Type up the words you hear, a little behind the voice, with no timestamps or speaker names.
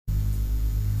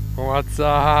What's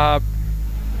up?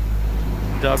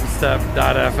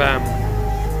 Dubstep.fm.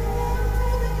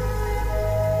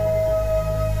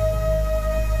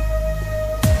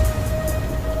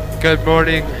 Good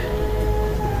morning,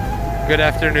 good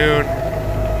afternoon,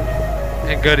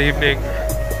 and good evening.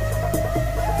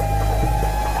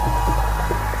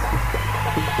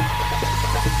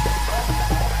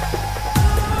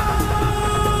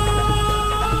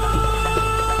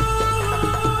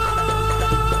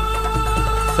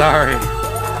 Sorry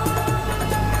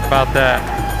about that.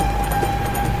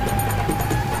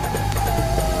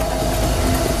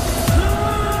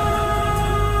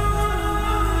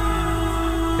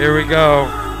 Here we go.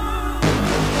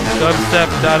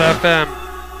 Dubstep.fm.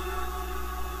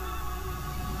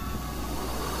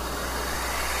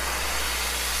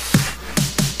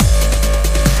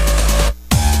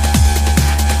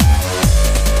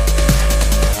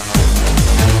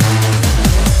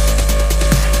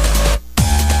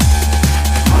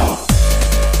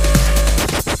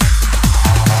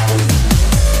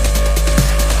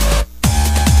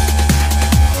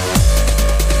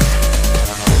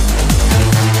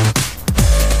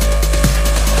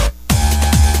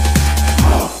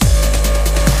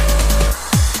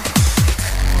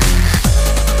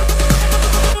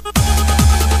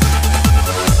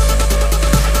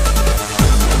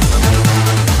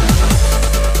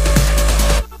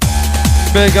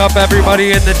 Big up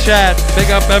everybody in the chat.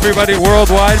 Big up everybody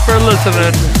worldwide for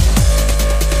listening.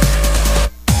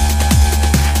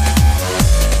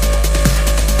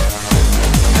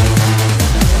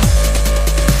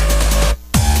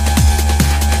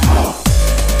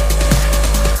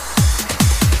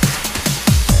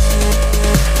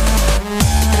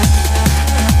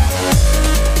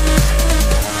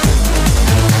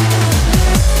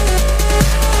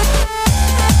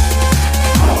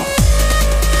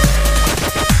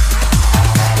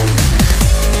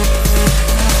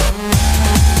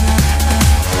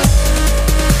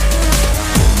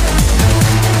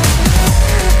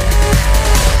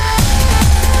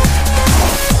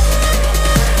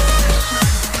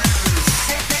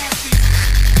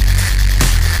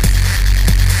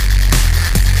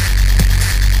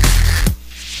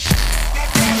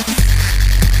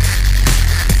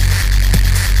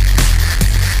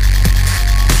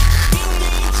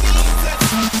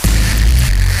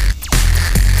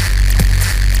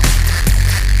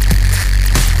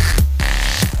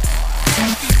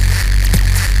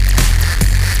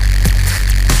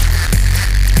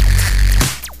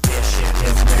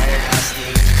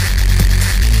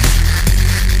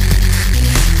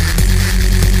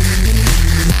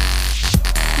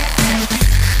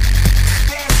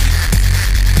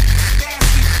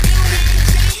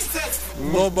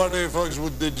 Nobody fucks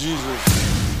with the Jesus.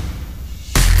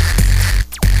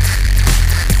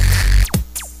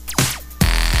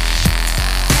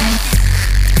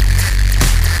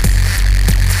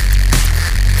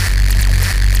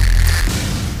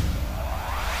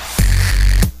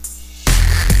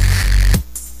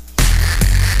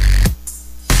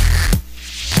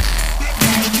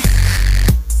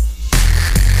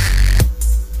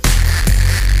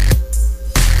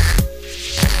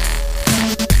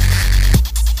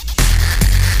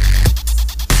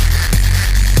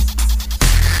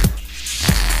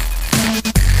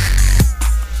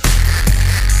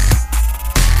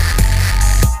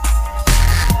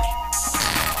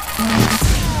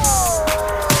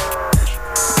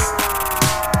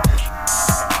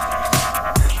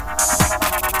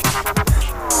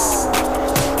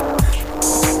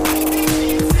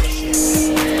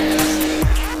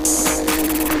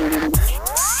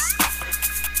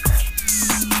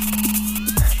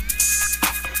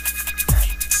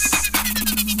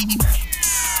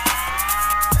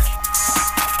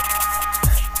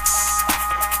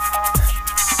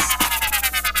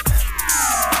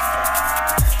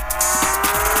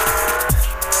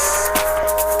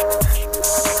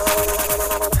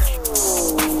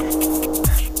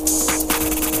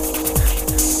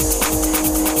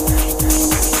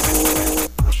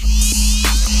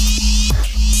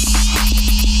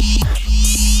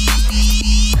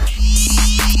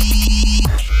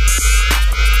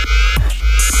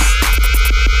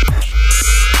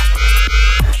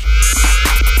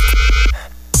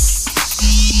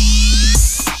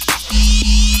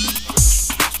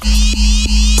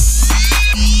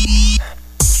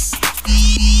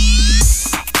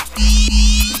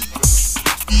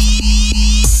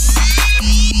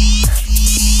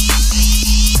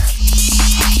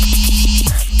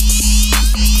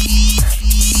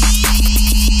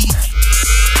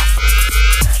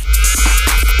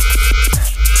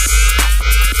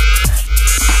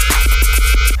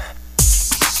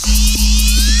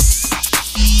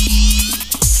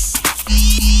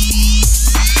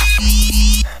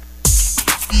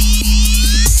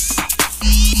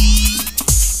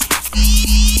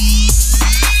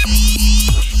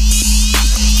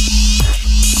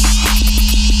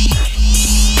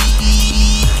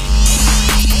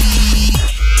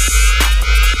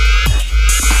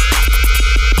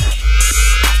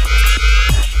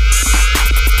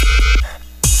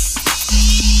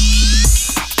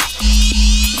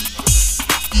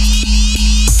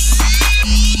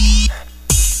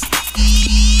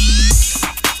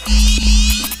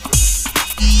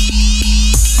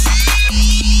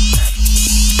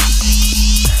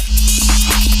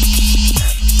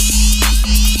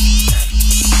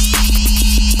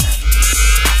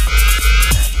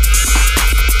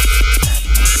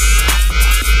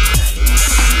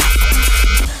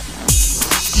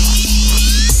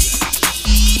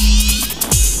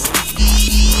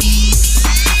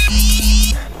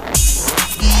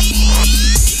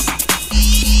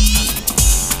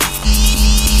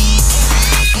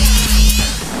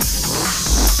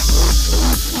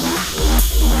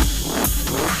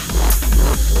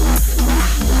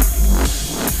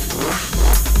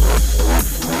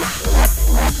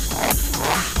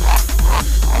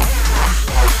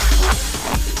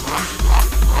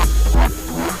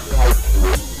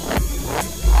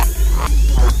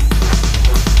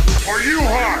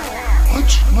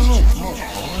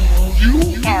 You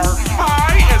are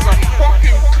high as a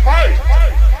fucking kite.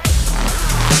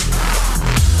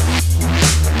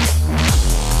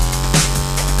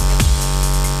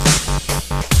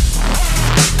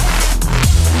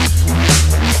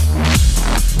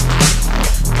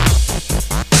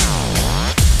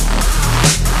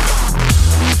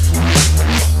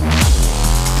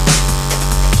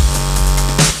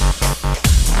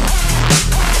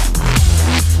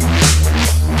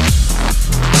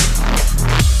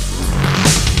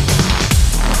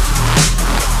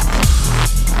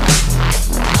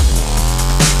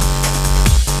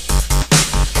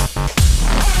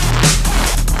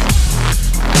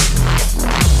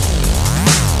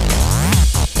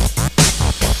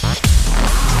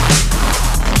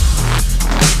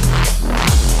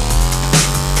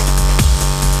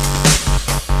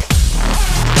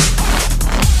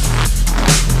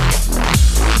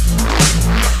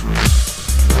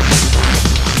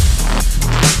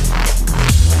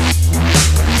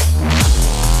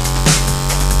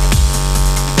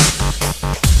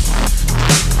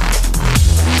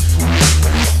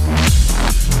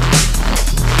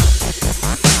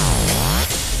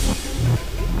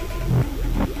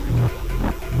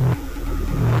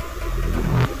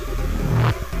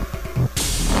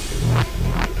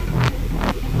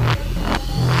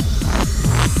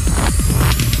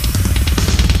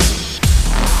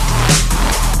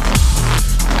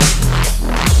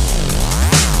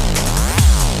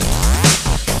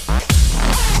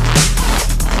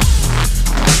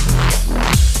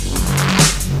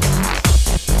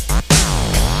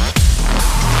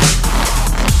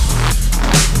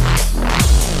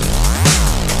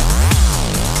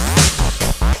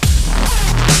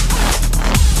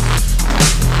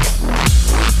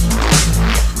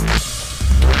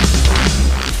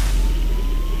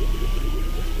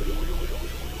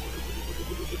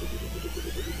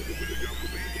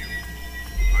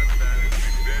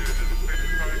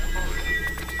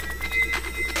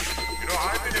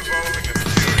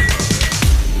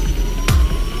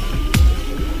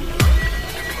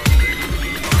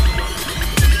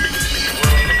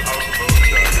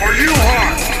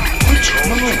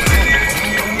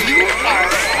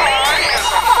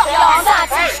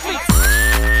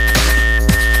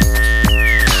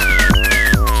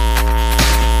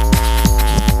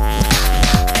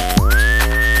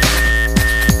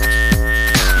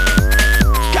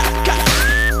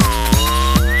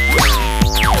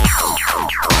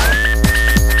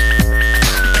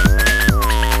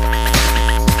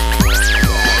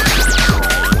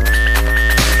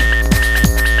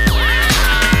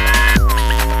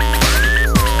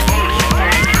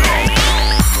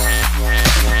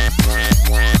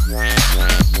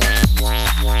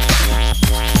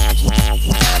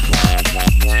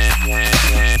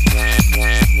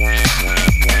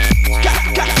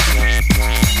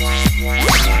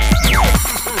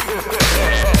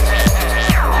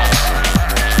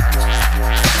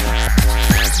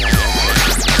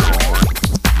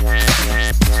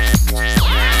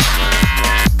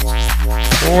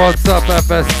 What's up,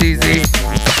 FSTZ?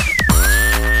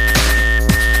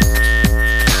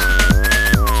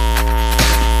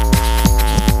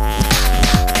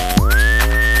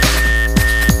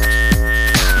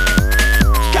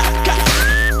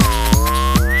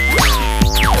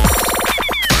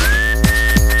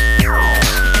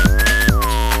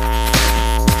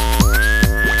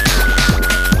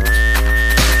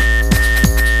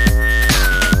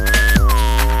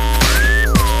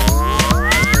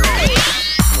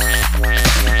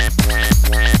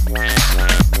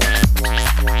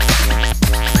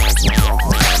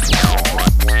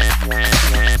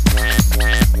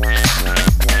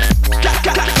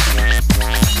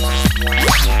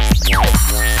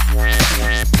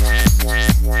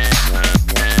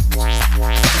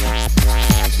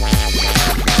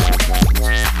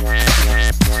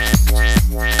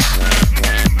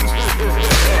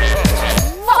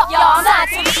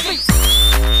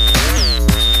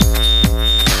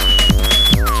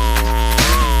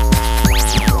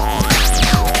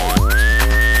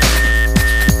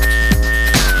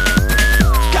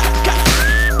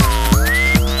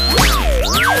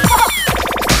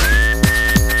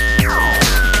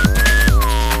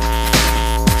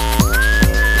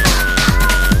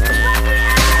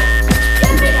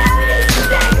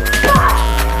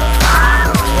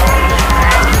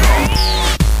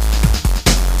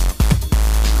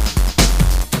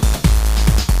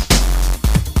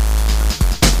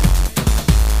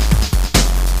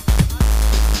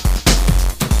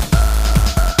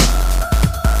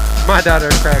 My daughter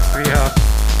cracks me up.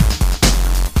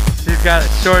 She's got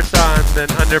shorts on, then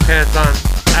underpants on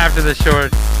after the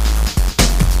shorts.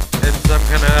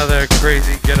 their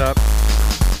crazy get up.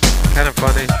 Kind of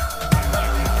funny.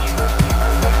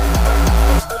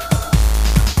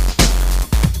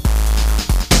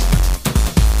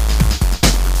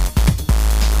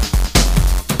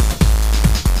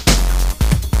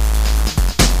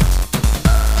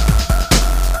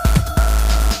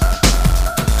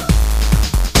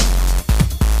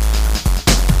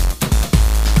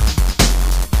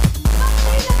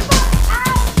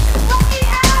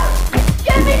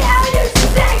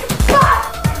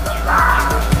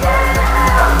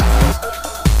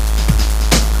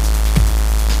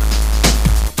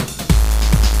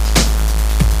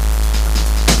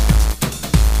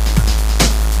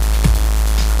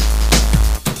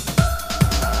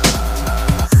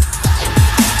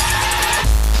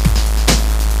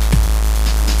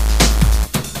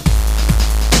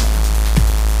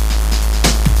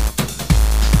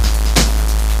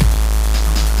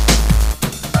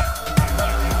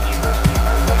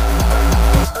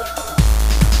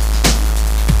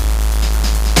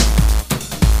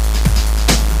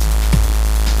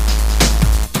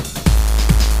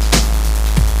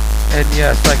 And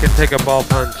yes, I can take a ball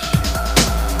punch.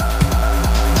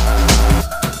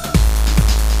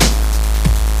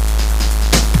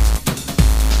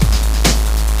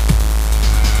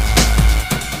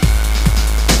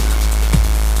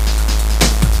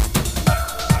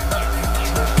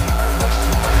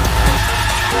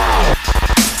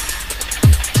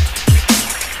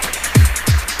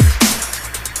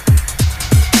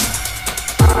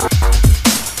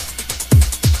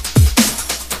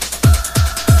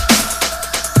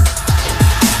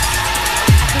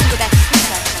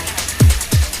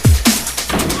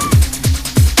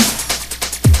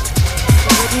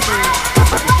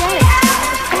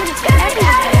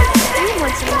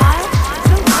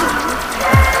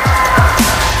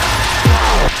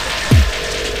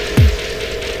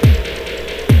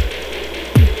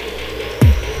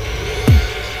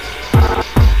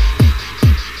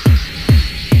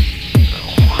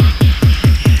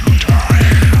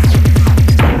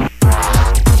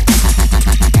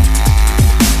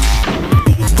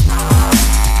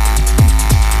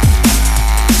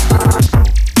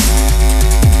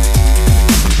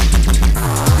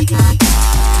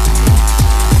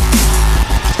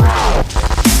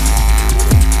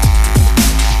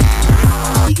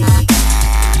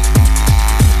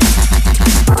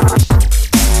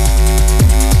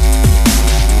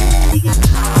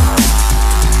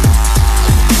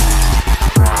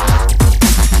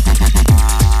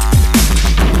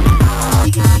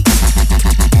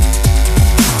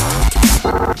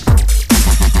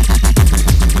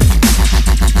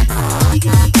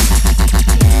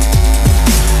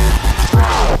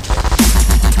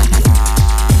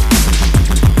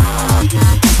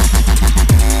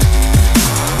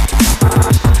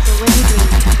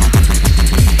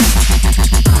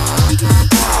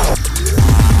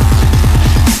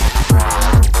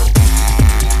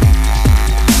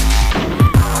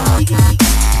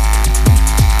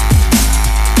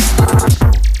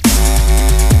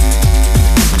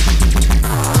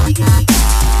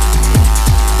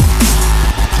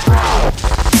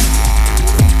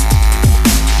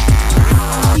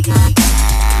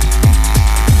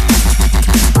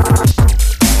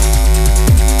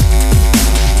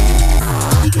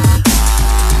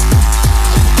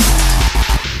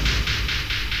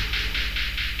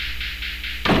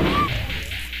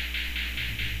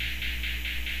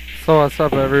 So what's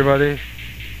up, everybody?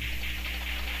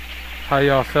 How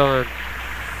y'all feeling?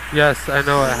 Yes, I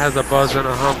know it has a buzz and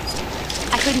a hump.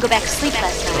 I couldn't go back to sleep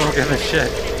last night. I don't give a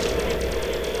shit.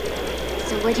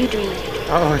 So what do you dream?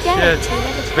 Oh Yeah, shit.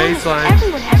 Baseline.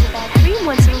 Everyone has a bad dream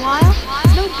once in a while.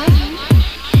 It's no biggie.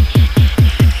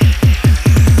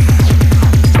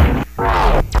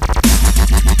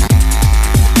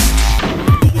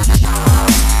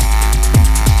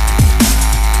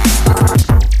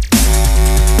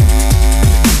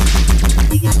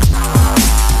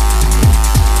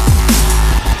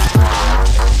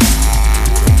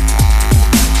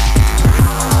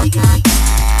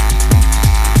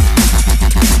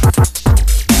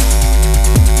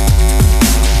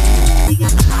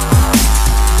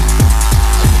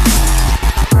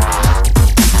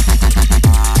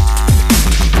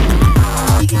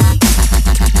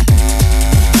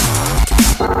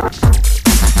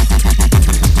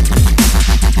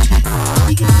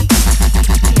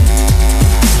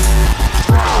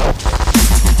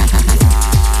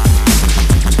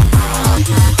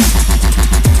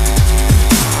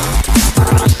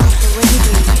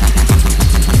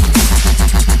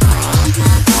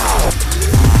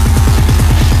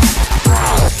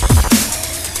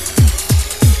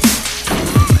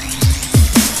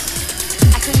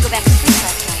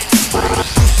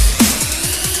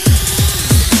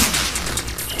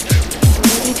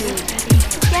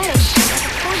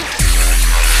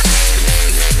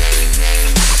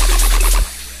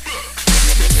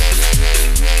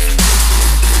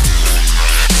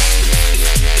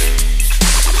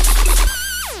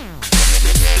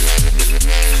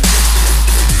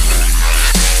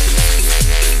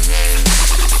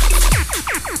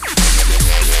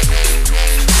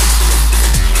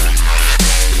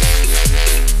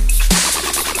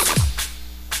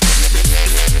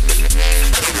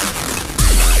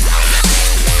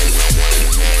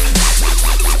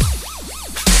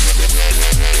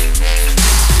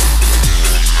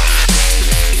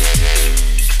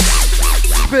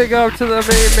 Big up to the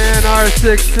main man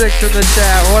R66 in the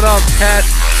chat. What up, cat?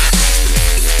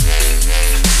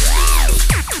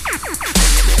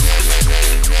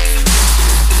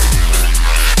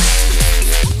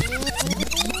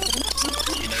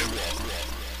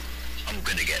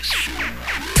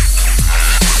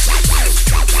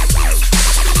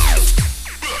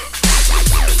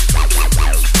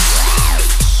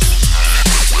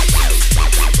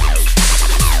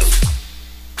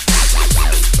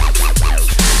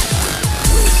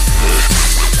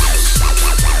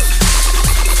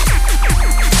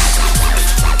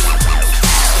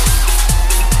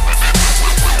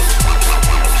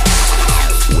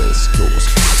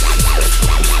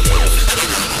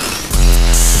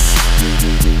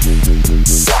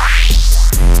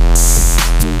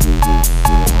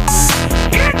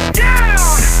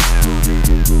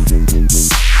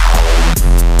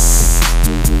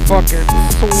 Fucking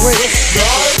sweet.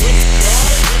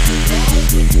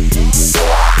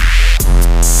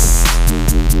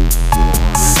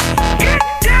 Get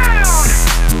down!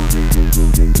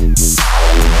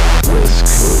 West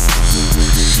Coast.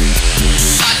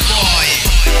 Bad boy.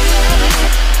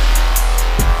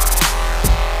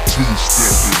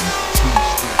 Two-stepping.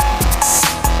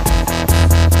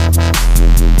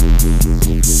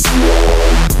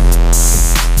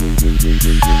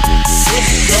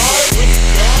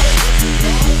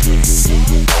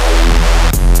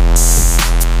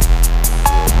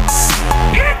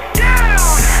 Get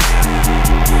down!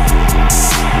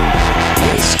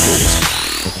 West Coast.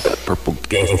 That purple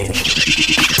gang.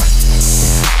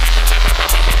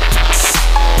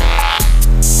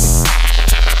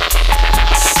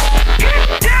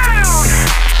 Get down!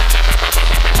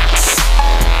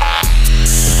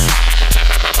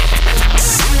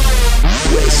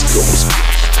 West Coast.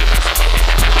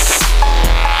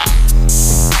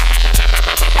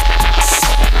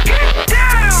 Get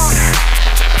down!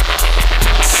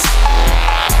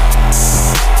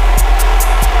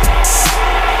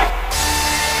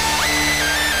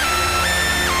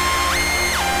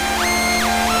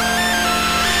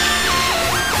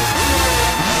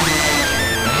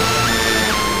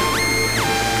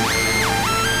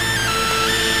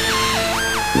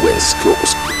 West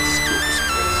Coast.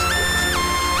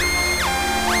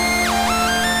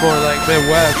 More like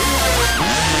Midwest.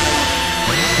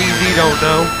 DZ don't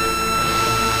know.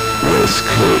 West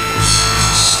Coast.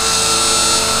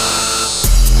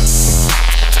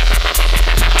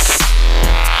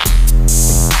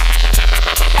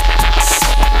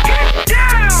 Get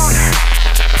down!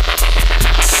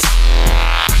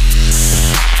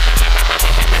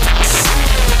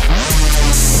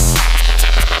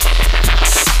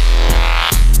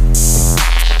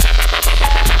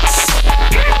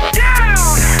 Get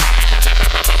down!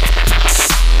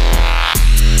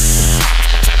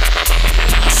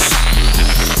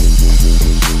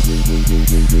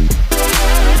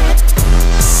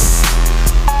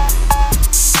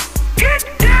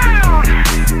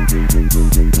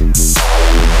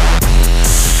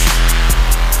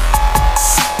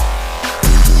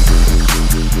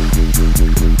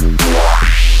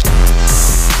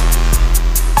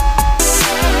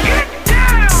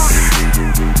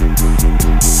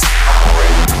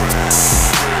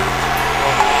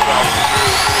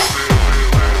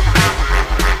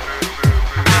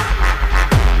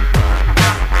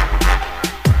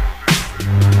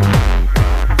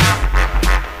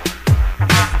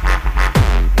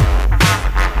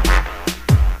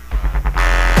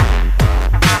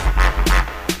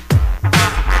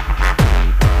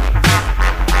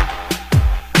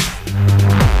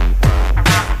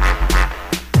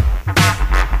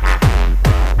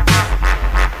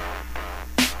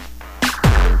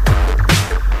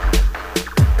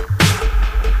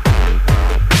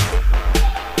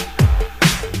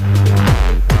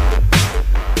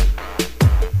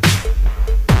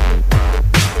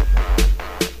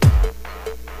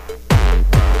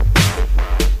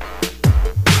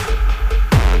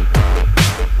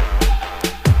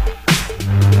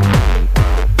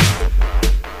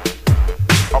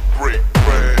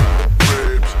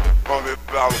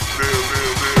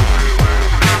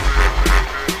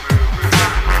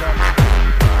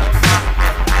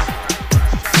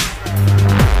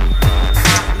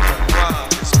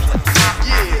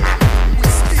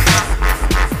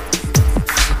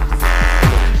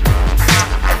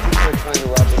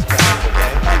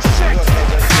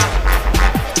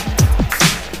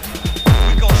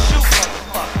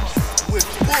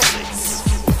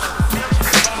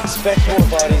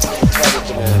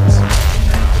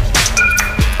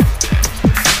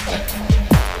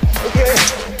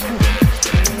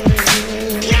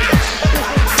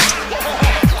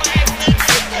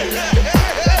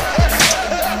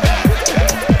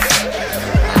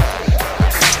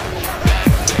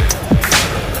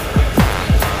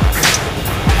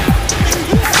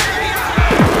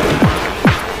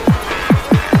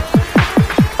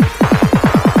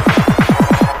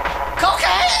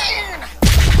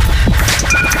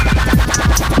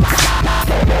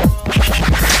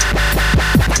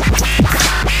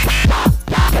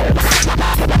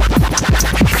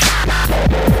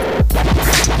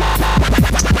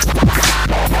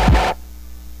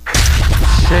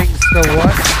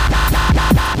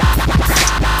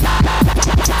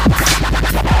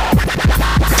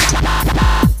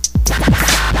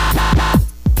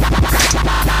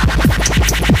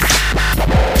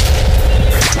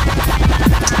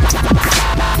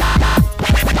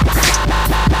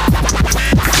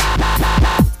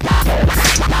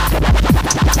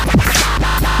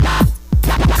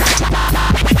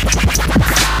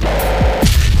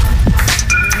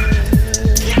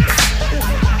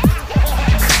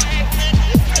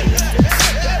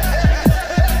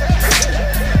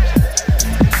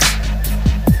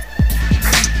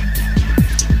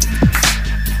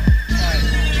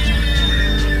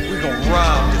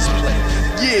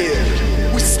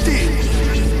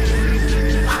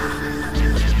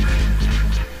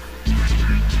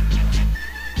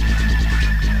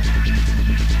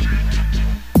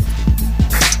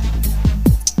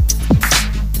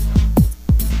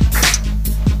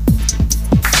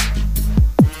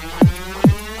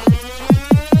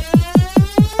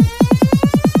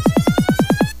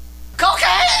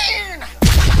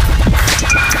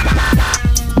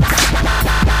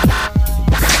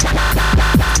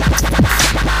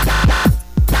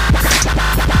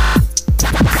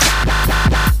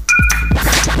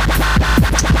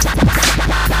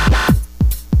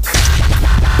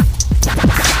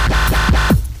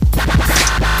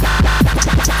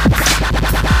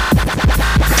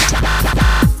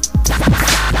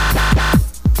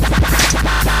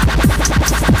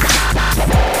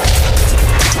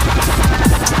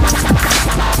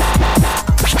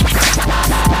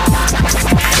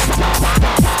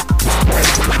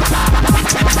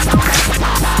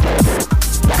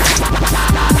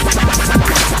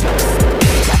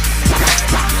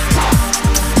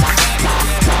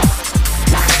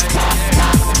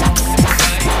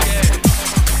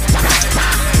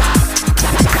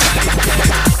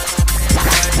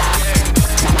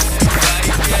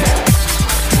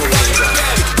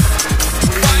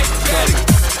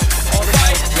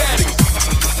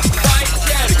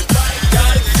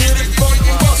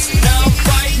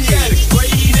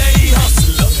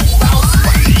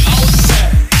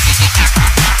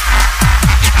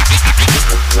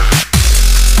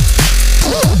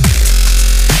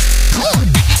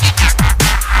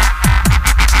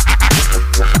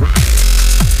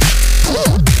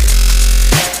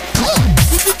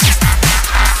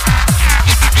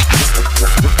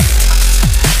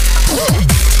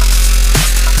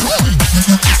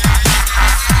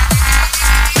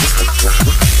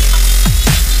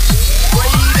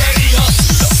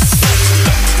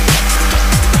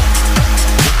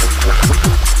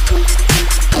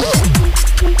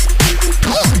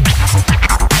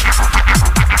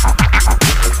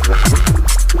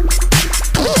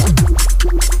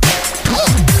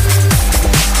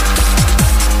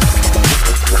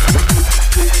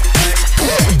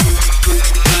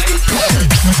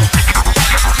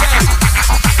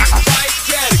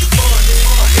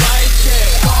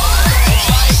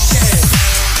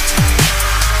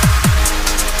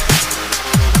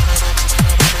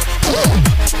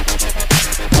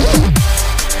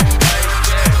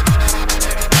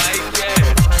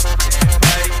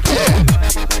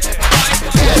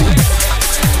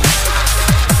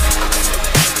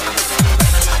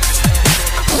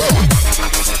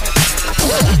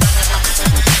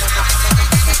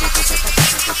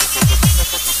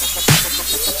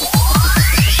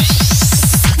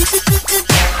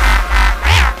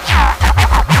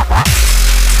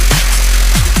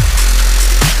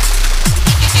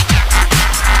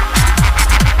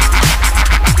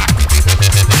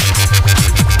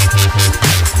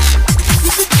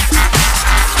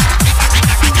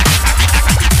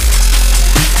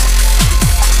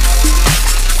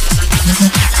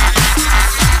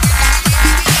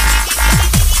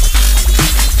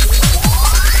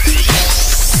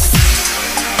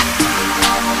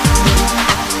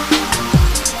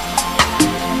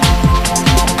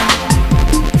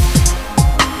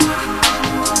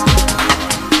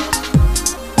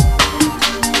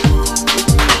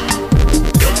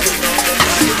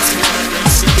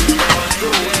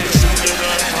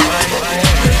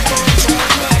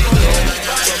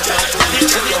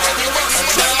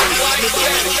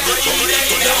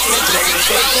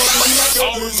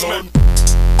 sound.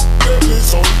 Deadly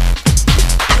sound.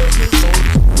 Deadly sound.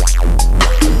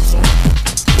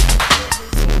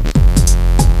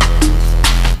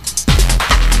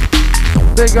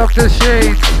 Big up the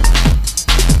Shades.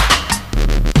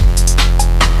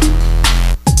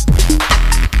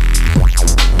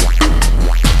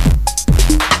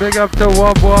 Big up to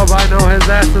Wub Wub, I know his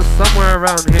ass is somewhere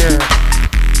around here.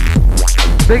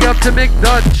 Big up to Mick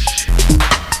Dutch.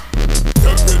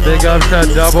 Big up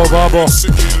to Double Bubble.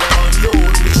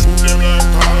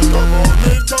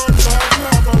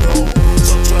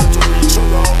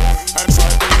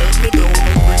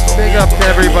 Big up to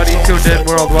everybody tuned in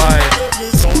worldwide.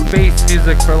 Bass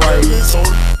music for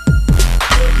life.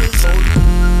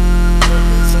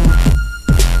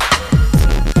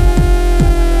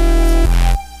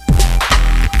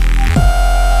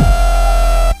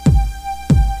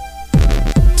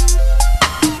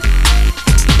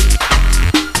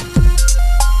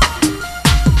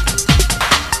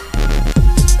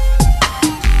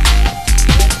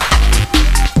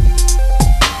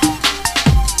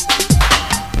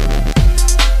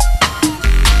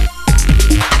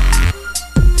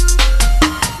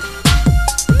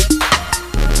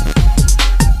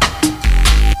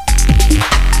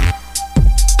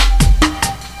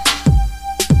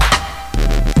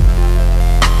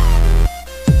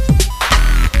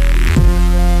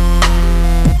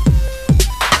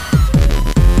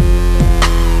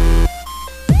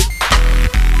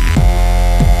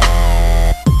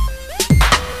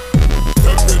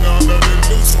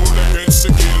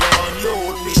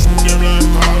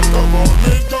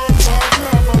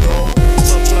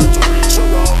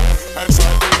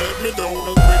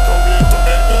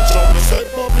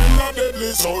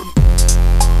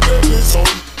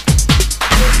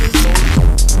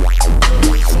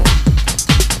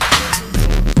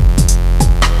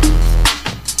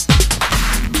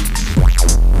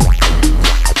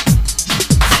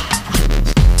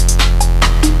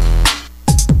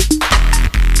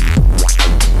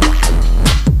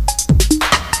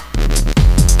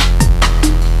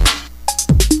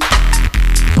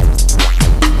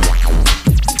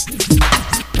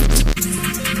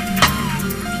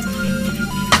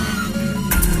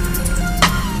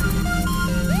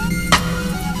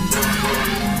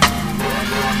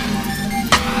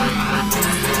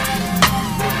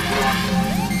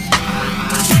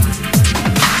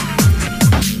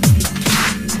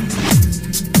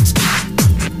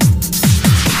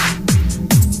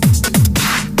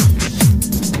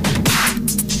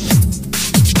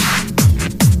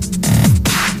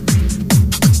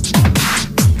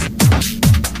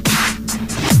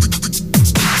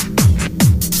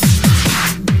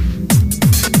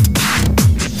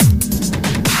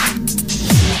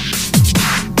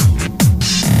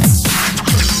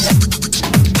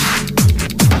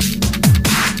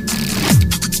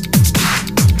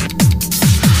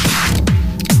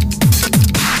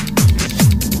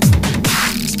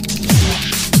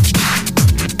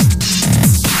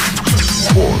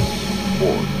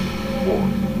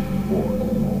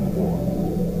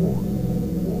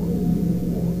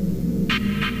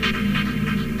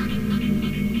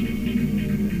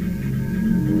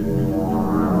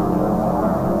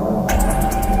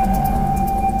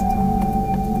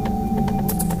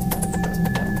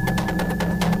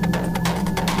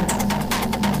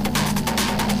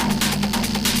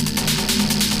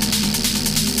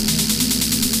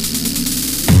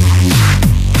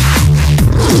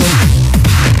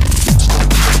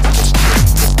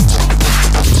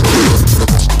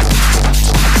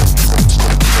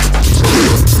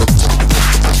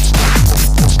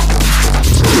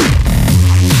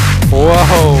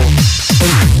 Whoa.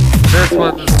 This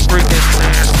one's freaking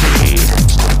nasty.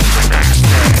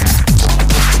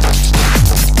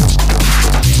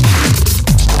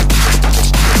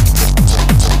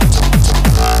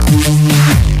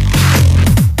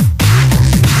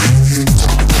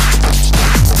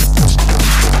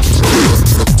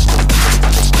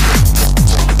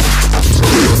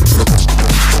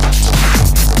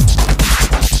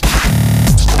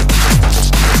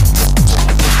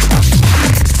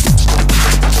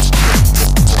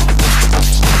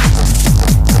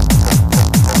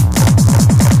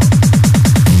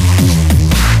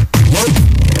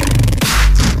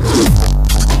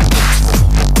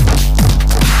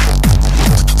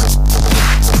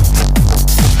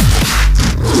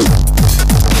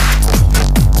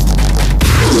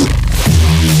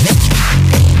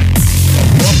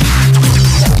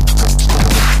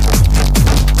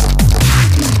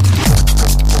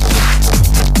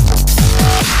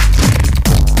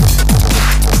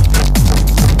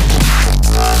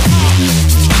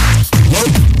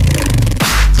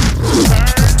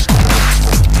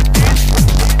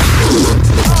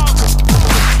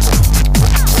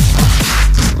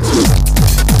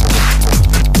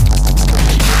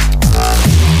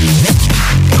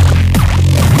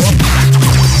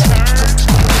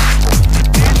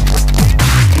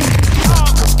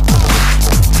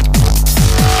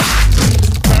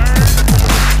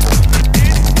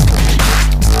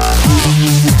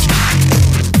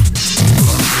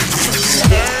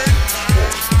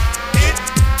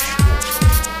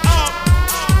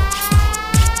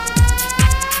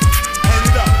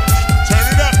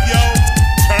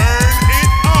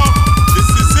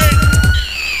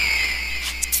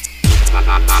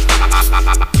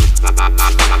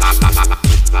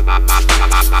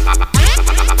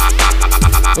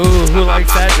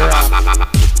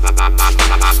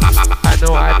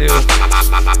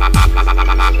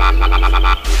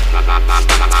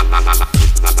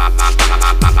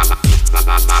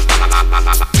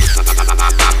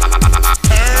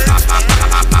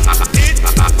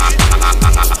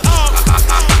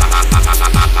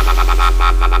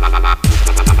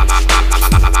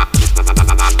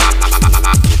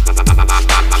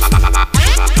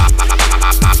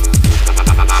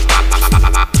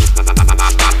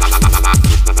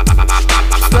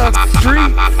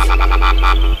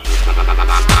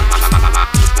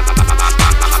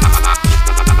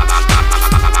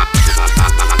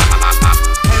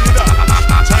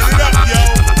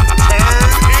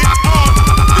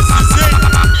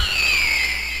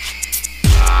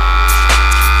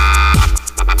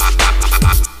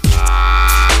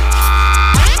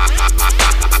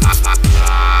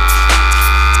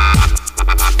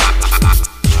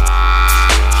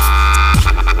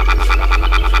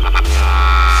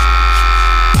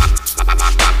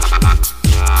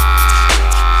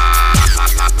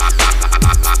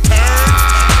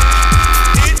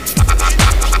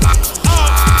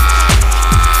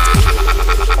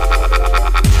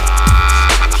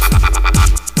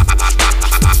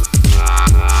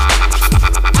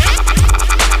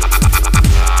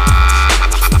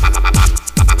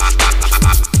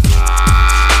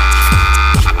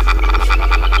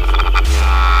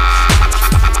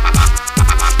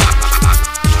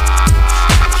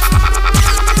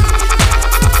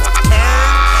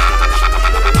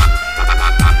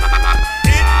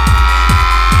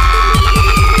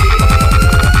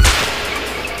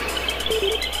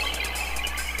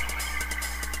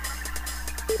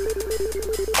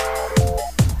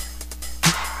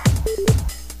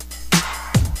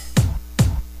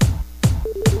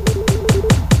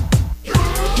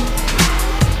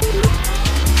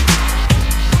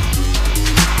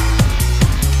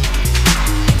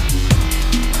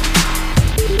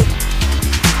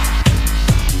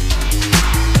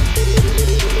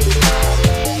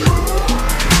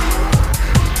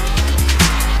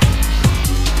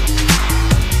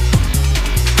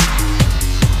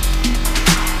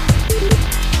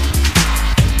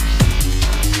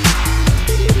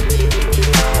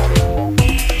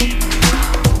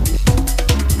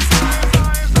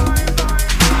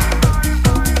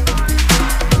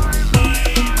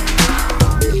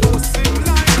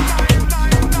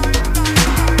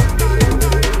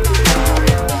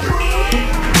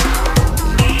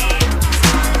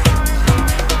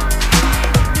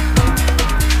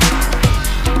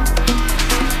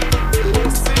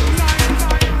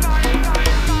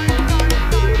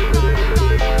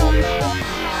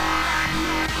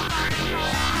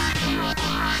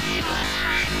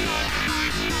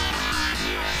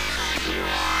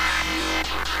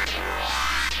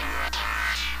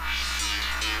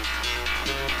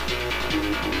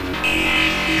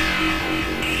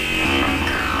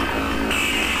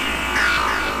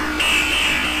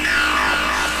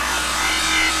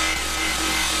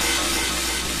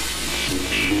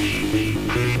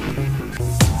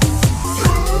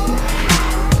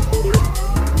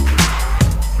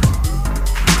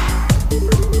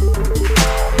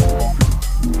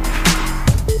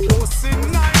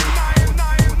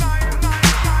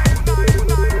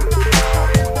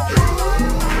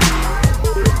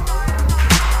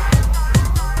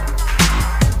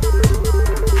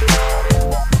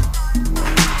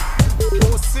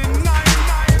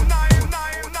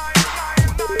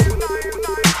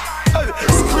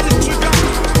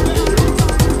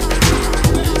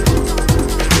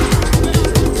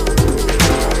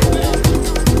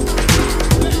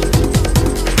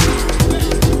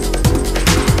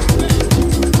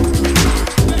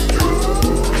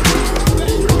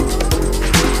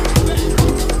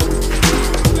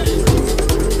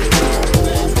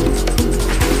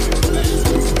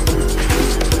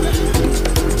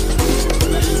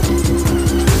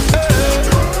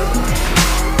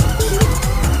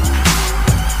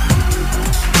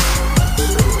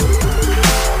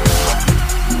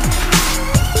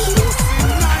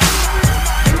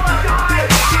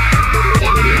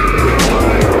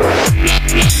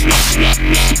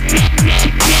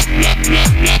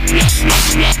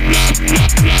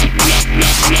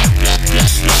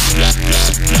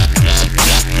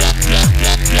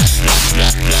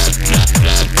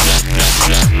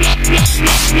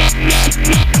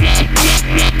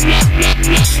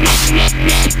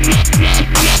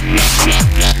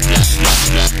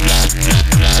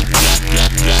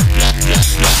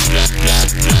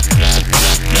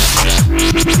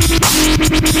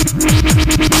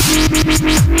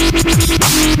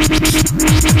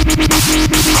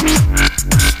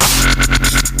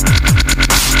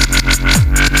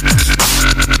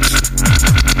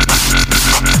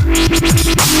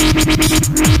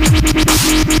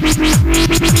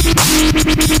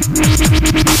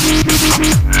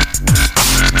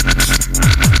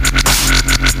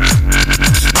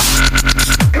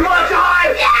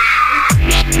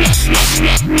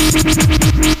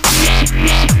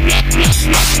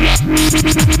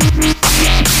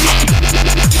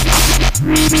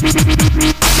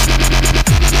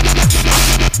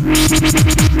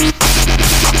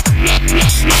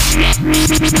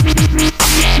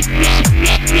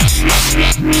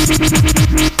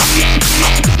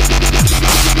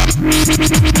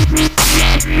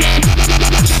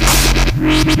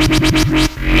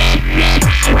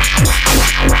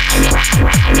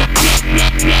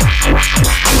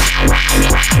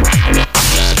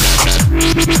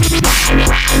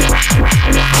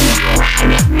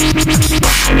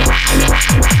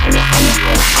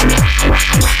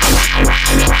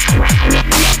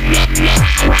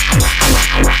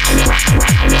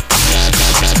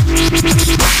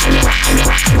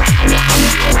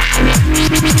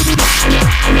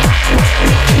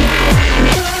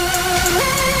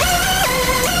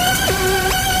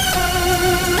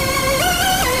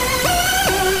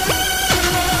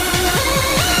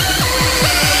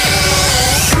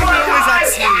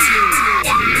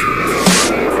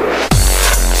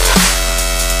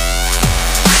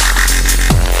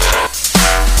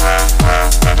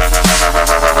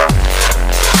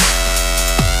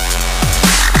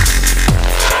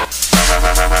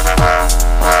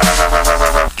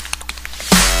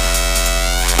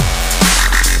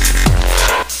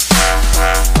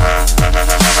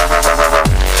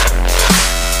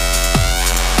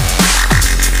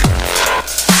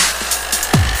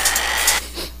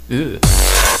 Ugh.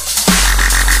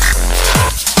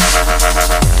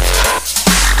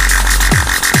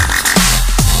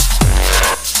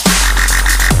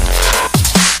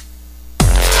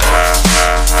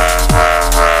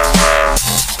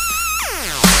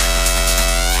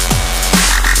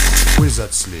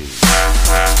 Wizard Slave.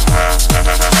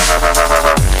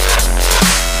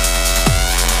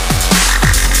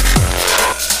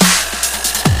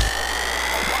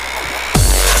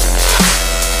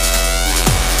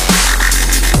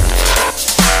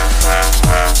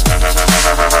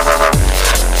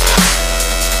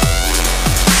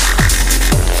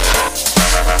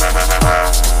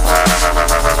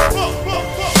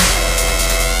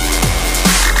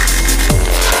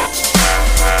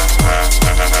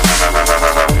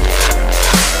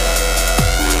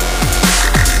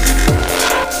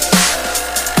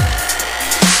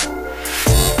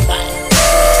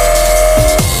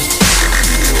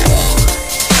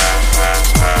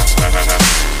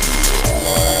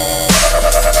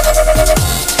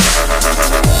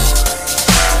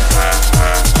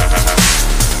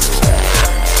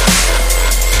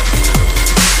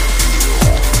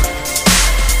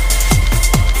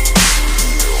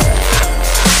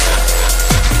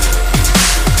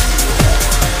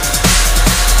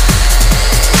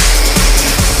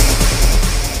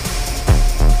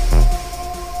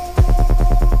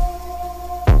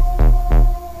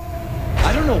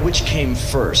 Which came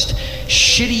first,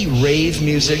 shitty rave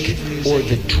music or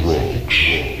the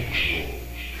droge?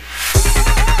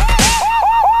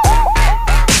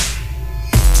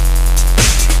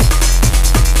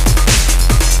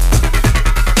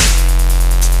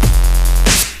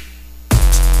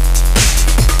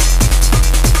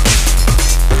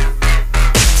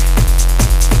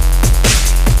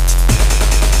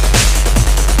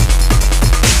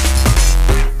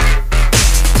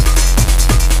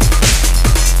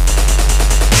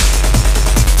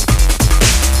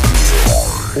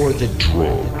 Or the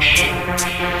droge.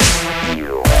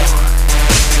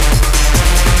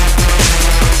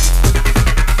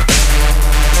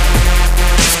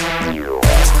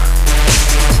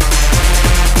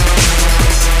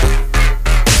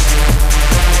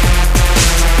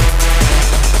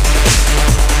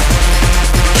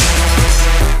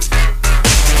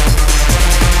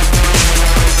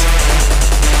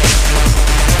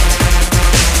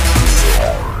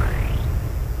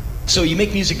 So you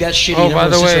make music that shitty. Oh, by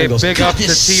the way, goes, big up to T-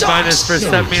 for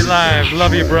sending me live.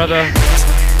 Love you, brother.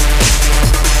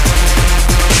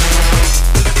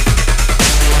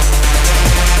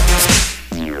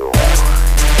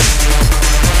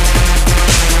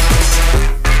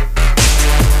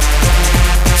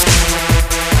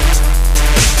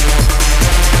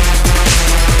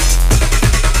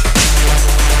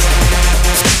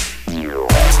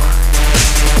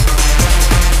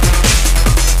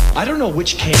 I don't know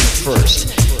which came first,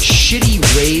 shitty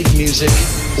rave music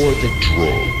or the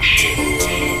droge.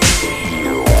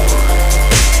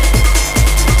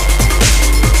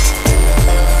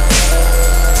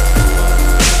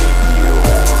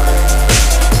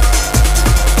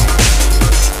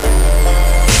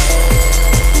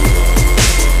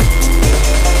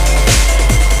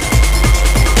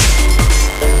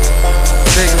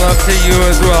 Big love to you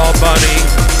as well, Bunny,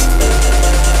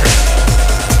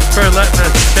 for letting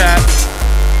us chat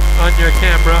on your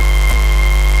camera.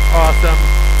 Awesome.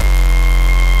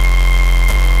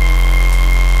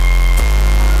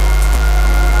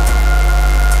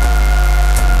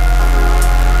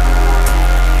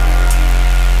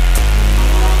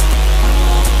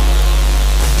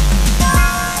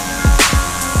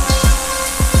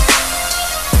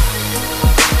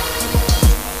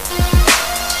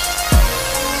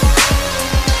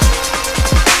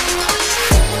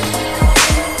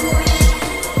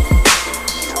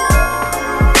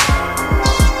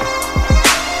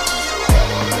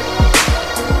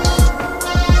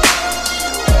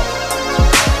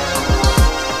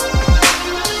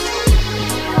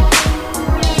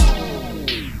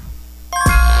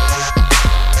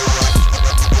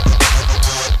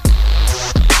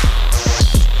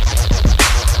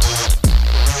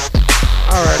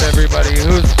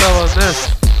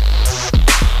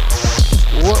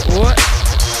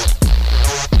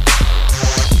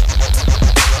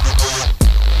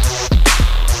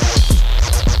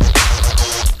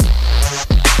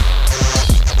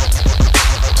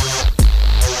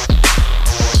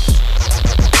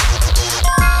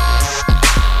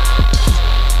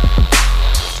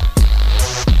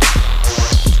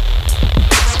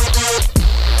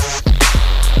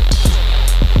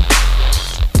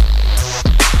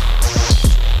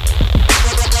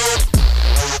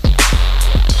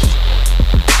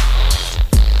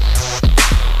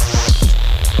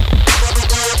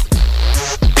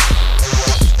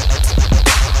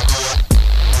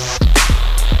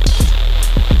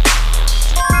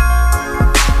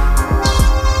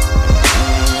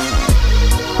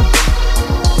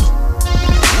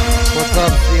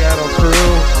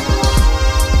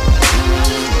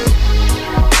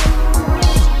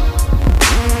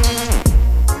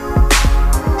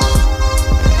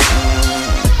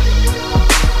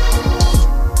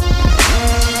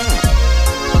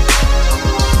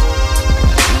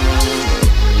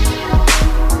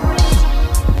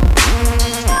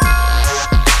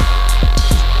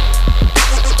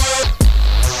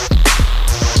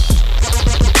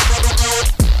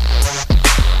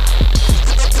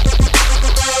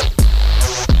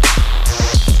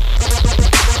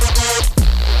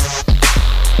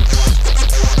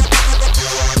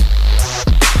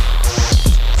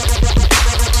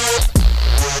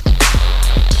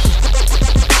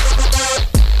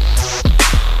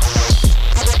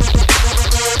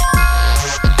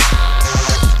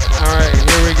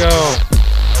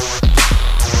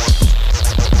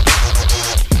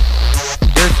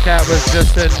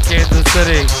 Austin, Kansas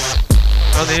City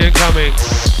on the incoming.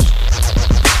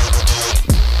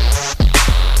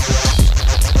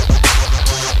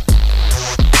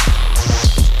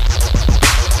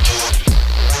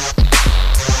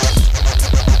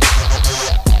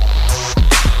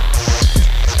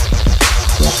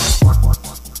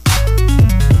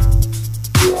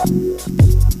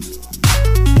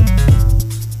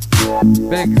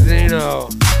 Big Zeno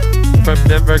from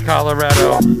Denver,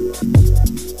 Colorado.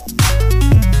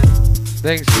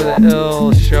 Thanks for the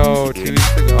ill show 2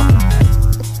 weeks ago.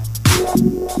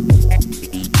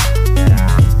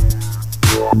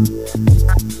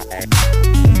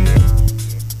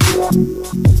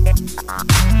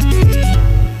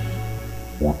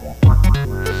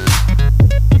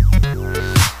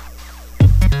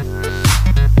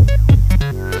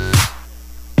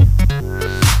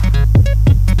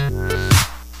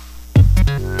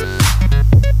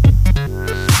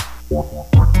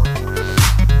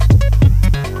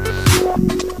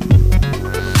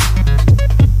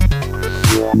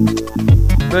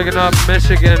 Picking up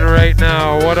Michigan right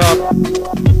now. What up?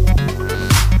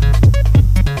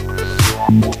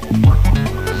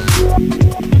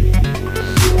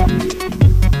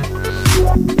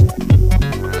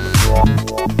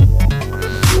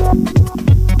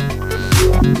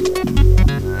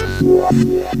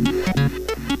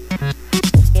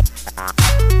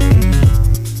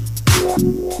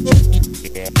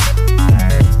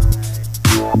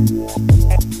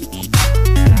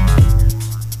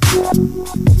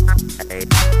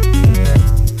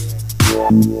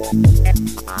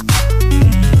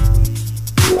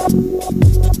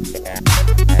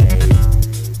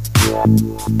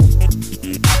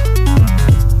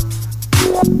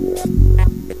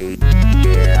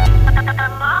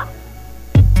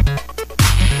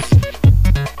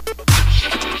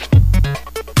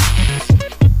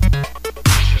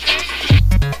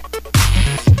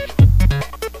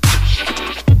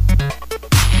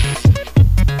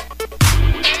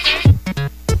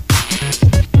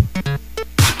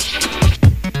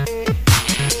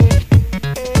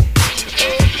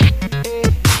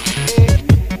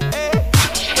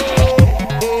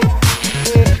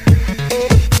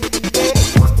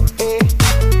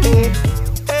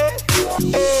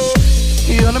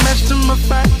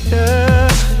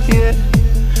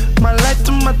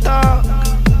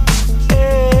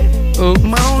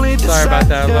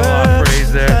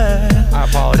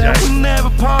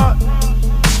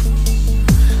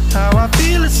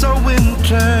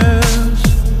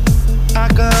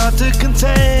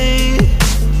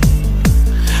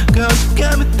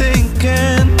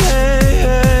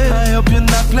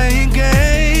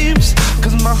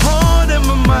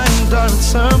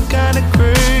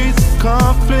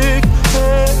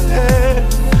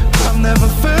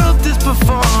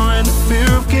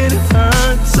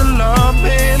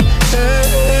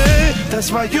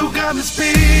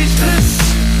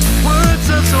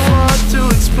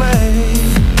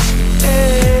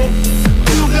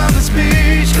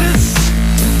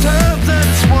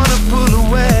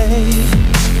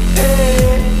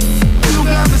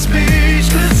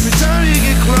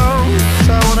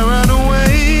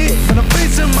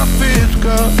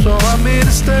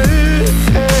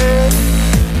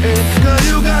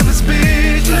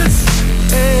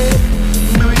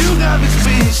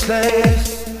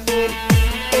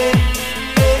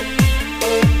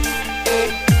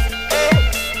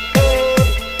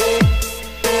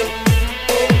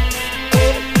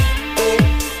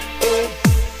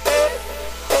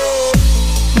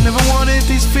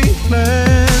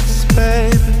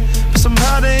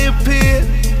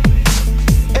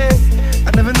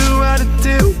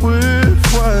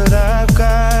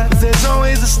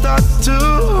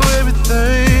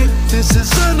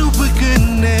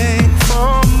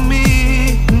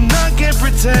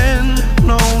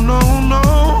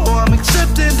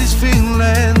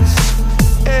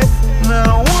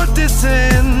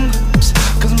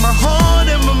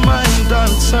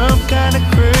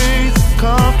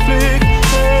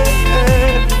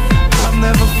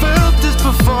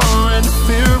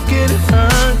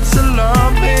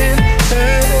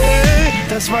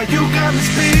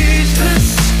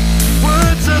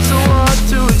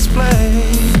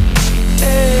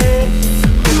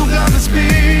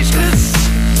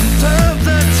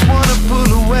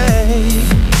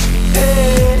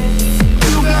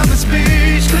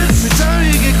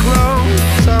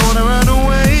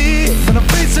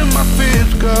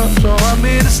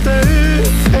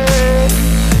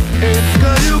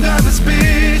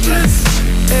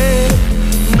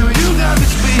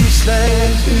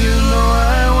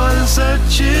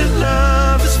 Such a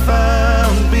love has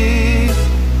found me.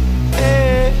 Hey.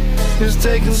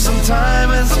 time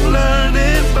as I'm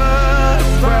learning, but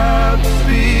I'm proud to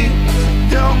be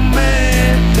your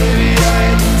man. Baby, I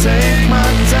had to take my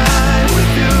time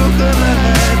with you, gonna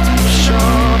have to be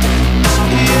sure.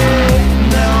 Yeah,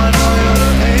 now I know you're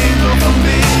the angel for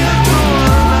me, the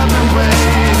one I've been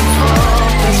waiting for.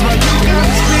 That's why you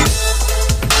gotta speak.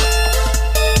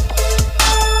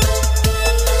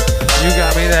 You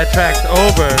got me, that track's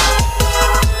over.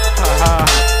 Haha.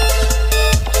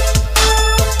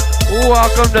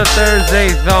 Welcome to Thursday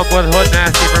Thump with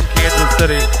HoodNasty from Kansas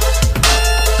City.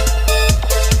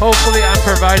 Hopefully I'm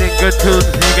providing good tunes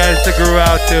for you guys to groove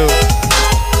out to.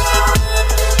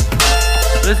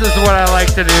 This is what I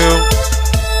like to do.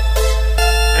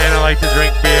 And I like to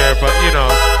drink beer, but you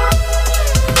know.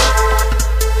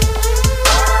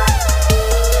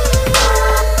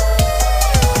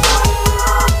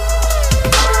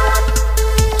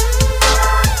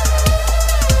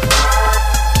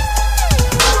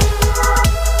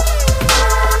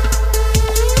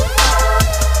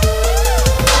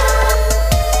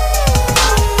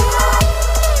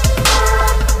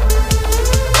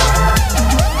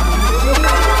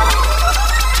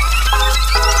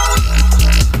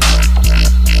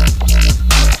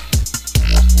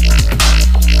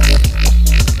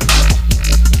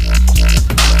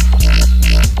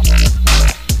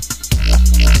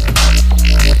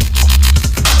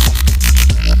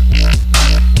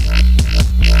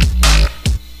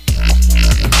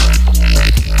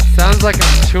 Like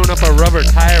I'm chewing up a rubber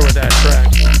tire with that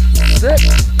track. Sick.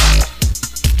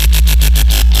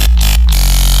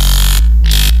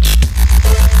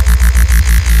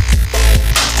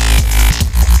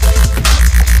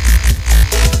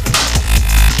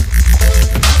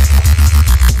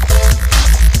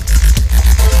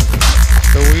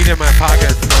 The weed in my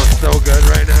pocket smells so good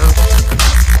right now.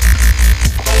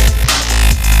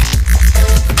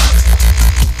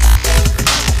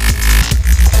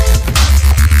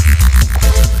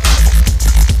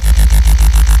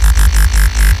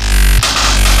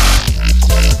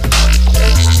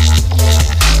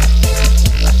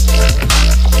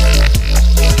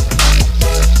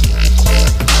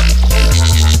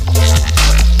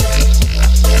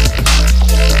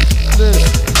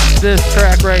 This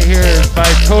track right here is by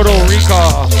Total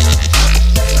Recall.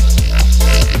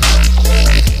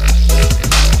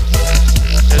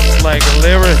 It's like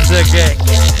Lyric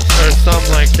or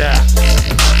something like that.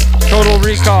 Total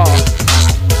Recall.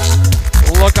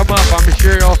 Look them up. I'm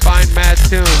sure you'll find mad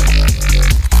tunes.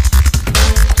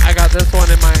 I got this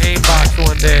one in my aim box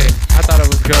one day. I thought it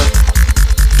was good.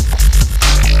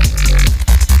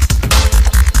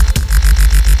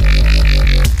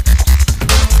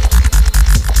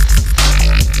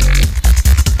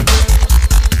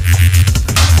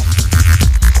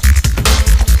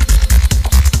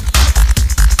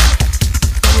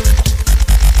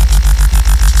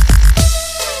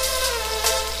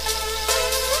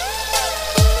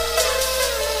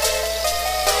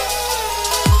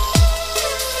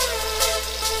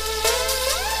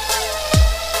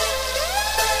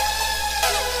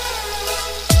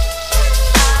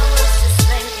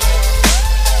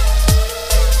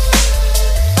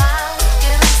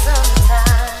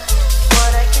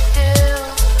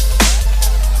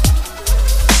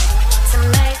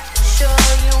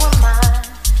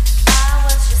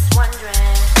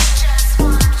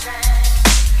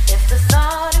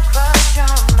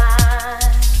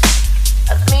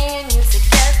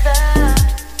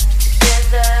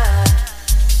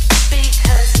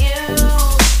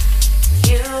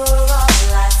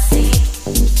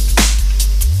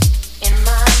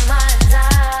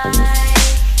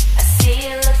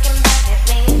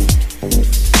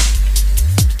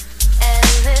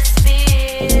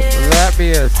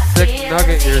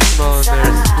 Nugget you're smelling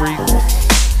there, sweet.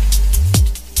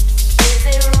 Is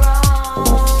it wrong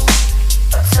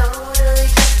or totally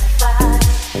justified?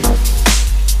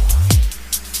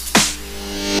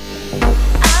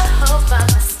 I hope I'm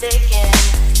mistaken,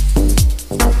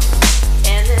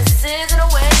 and this isn't a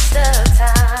waste of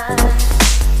time,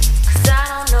 'cause I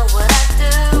don't know what I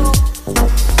do.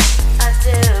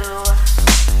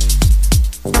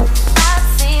 I've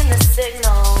seen the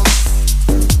signals.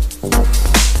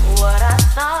 What I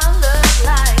thought looked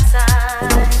like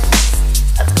signs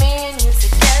of me and you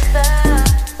together,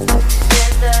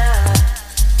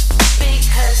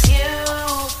 because you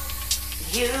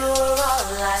are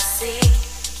all I see.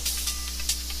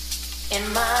 In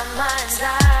my mind's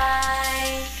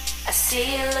eye, I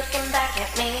see you looking back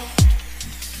at me,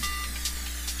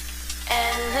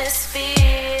 and this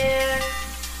fear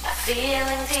I'm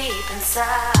feeling deep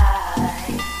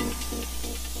inside.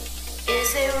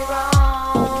 Is it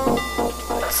wrong?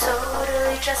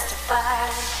 Totally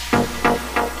justified.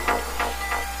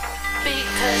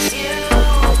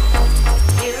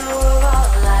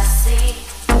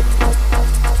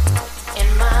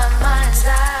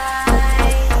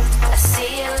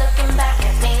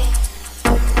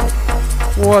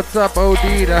 What's up, OD?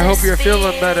 I hope you're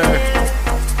feeling better.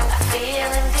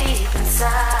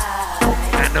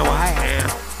 I know I am.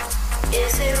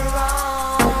 Is it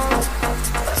wrong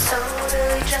or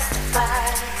totally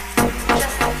justified?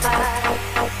 Justified,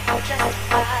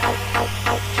 justified,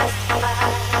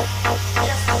 justified,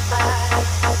 justified,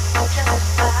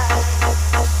 justified,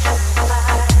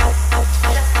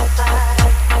 justified,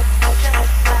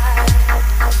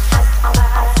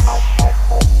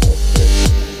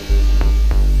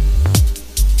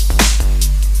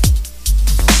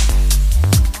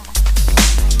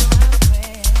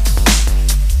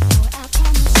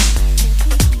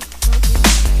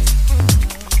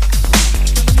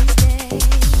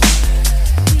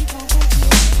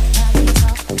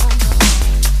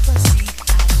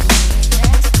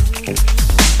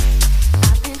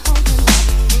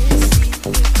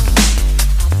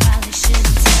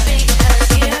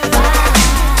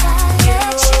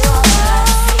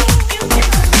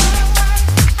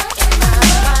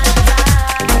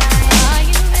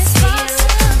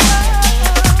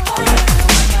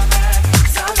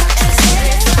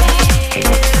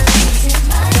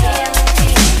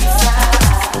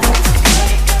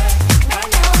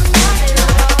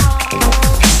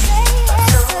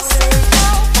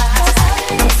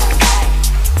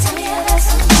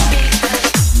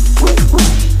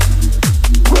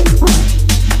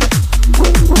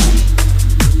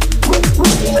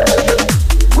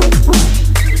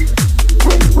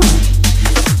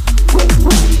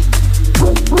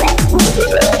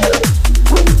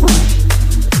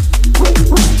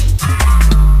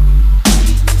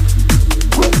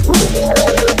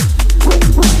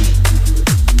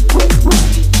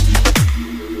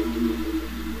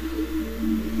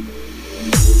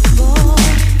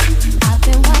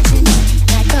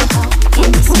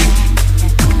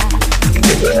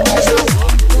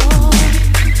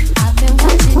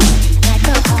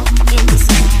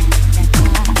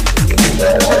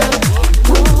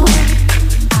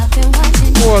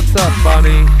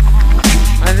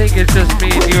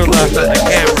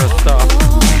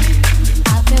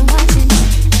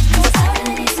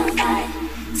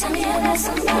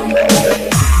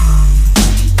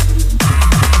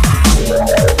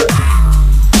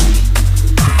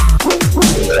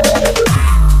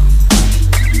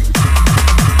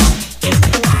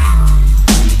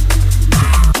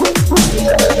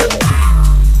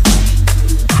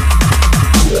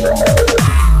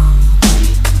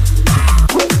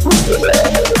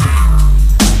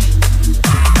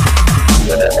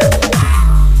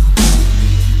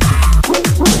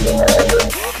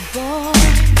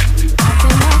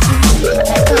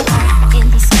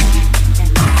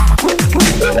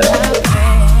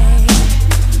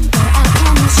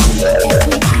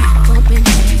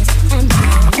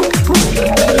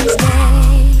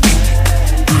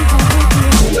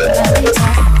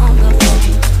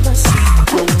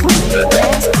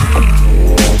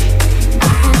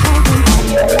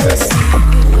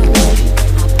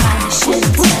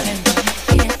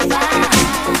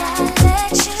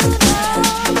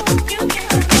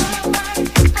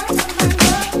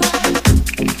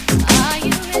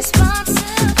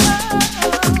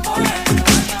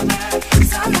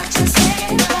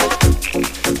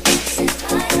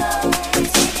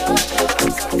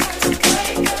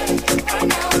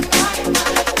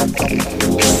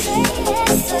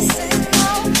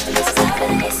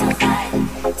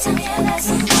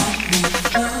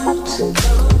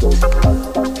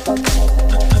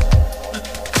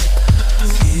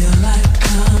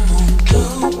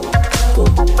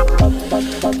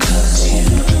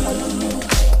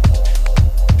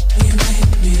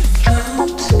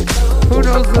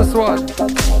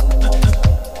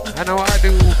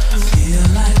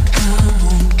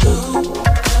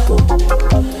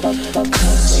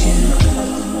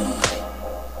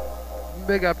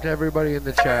 Big up to everybody in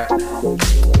the chat. I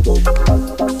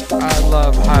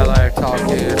love High Life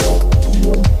talking.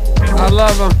 I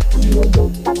love them.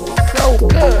 So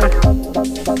good.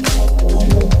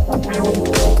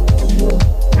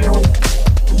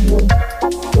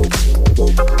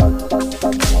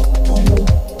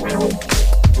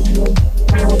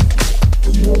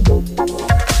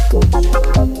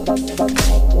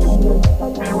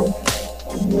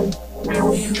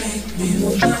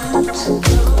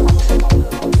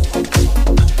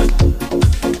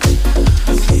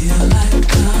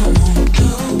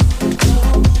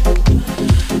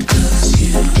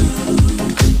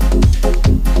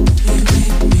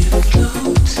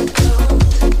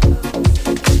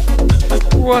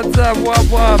 What's up,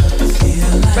 wop?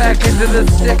 Back into the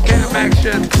stick cam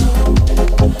action.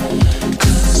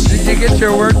 Did you get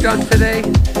your work done today?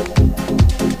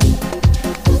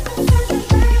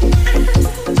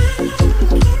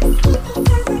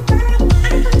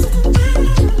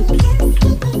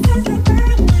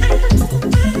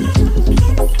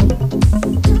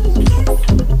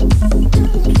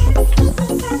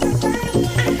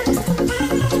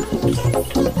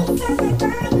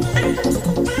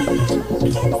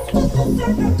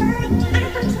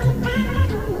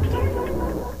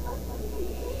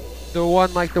 The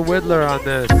one like the Whittler on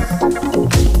this.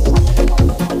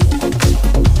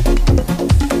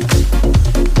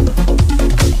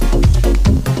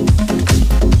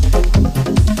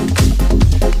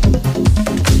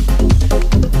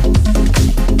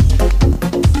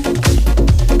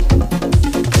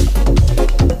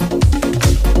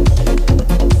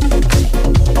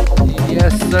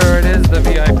 Yes, sir, it is the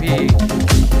VIP.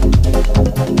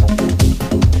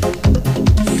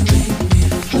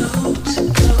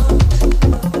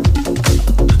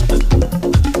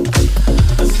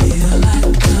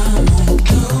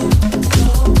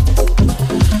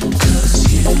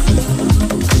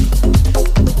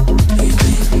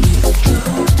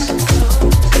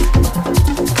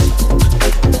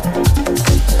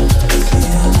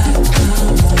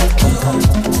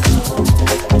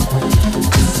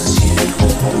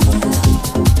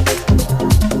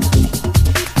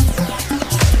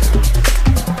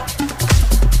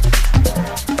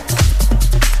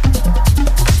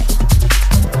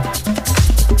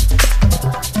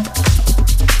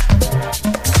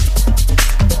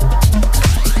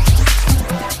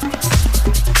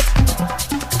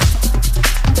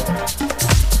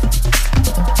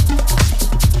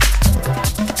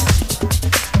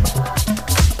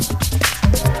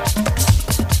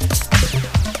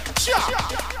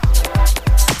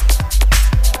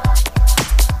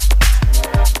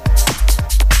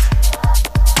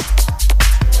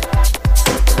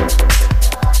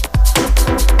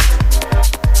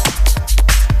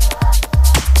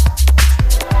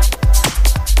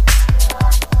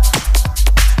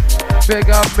 Big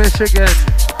up Michigan.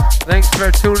 Thanks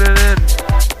for tuning in.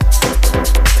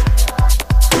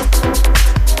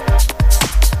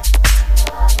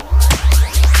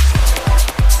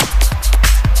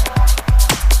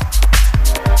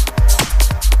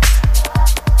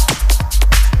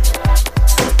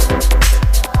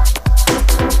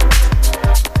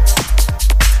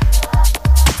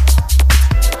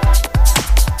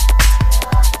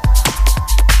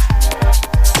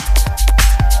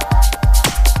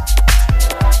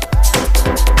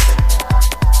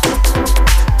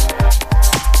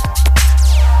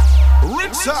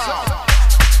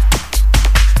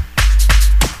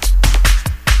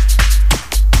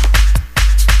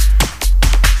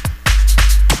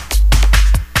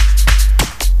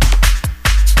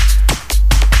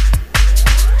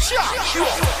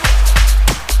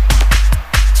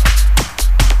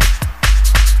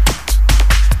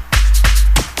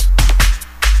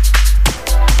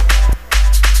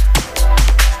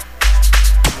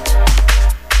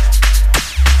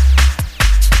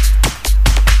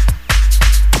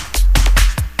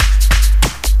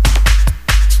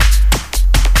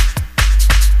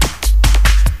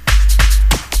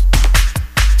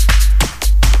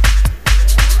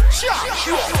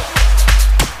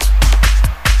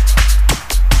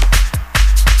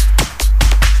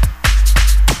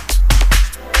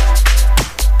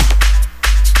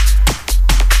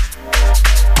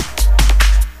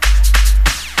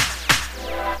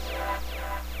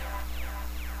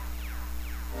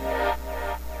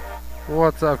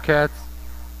 What's up, cats?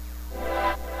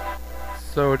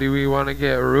 So do we want to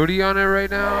get Rudy on it right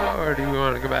now, or do we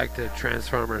want to go back to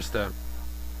Transformer stuff?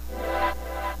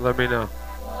 Let me know.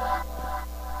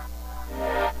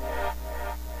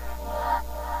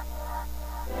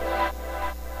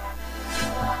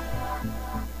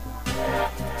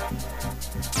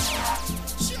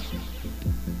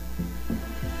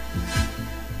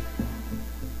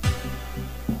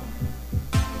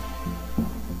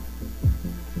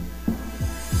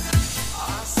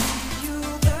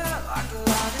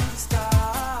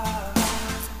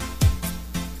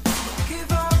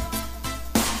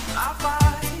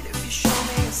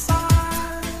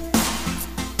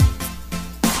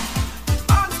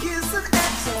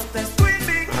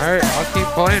 Alright, I'll keep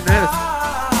playing this.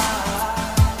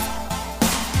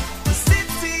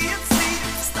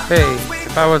 Hey,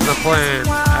 if I wasn't playing,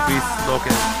 I'd be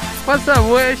smoking. What's up,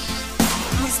 Wish?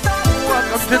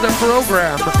 Welcome to the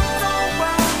program.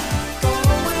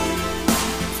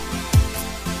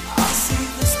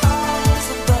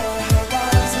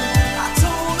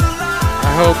 I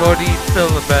hope OD's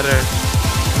feeling better.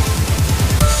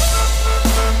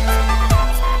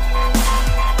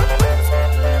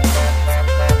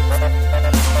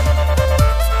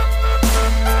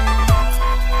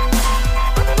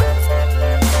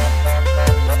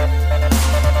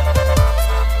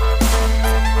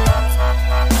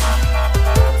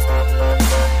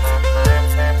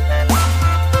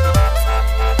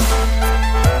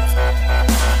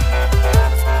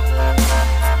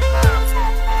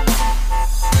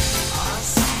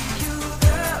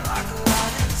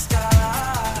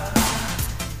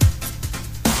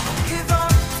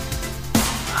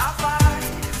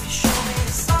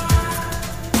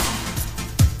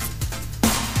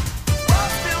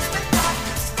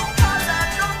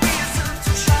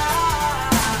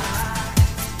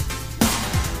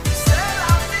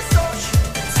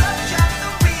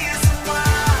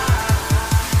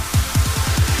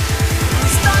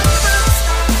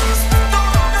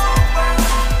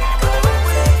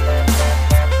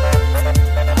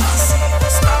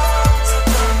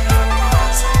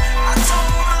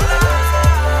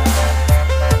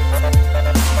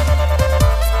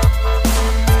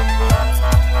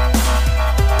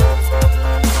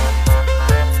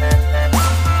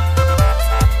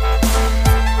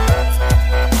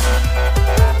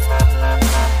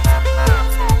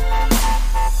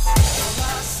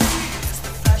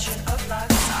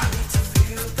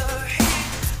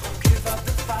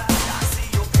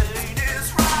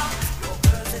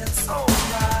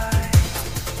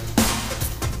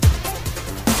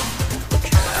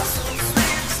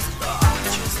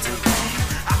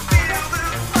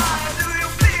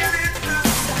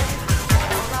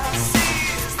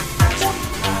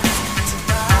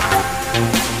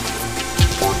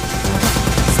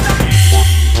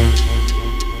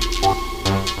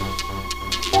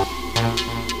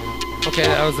 Okay,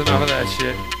 that was enough of that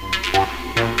shit.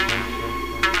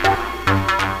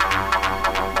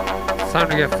 It's time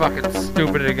to get fucking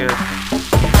stupid again.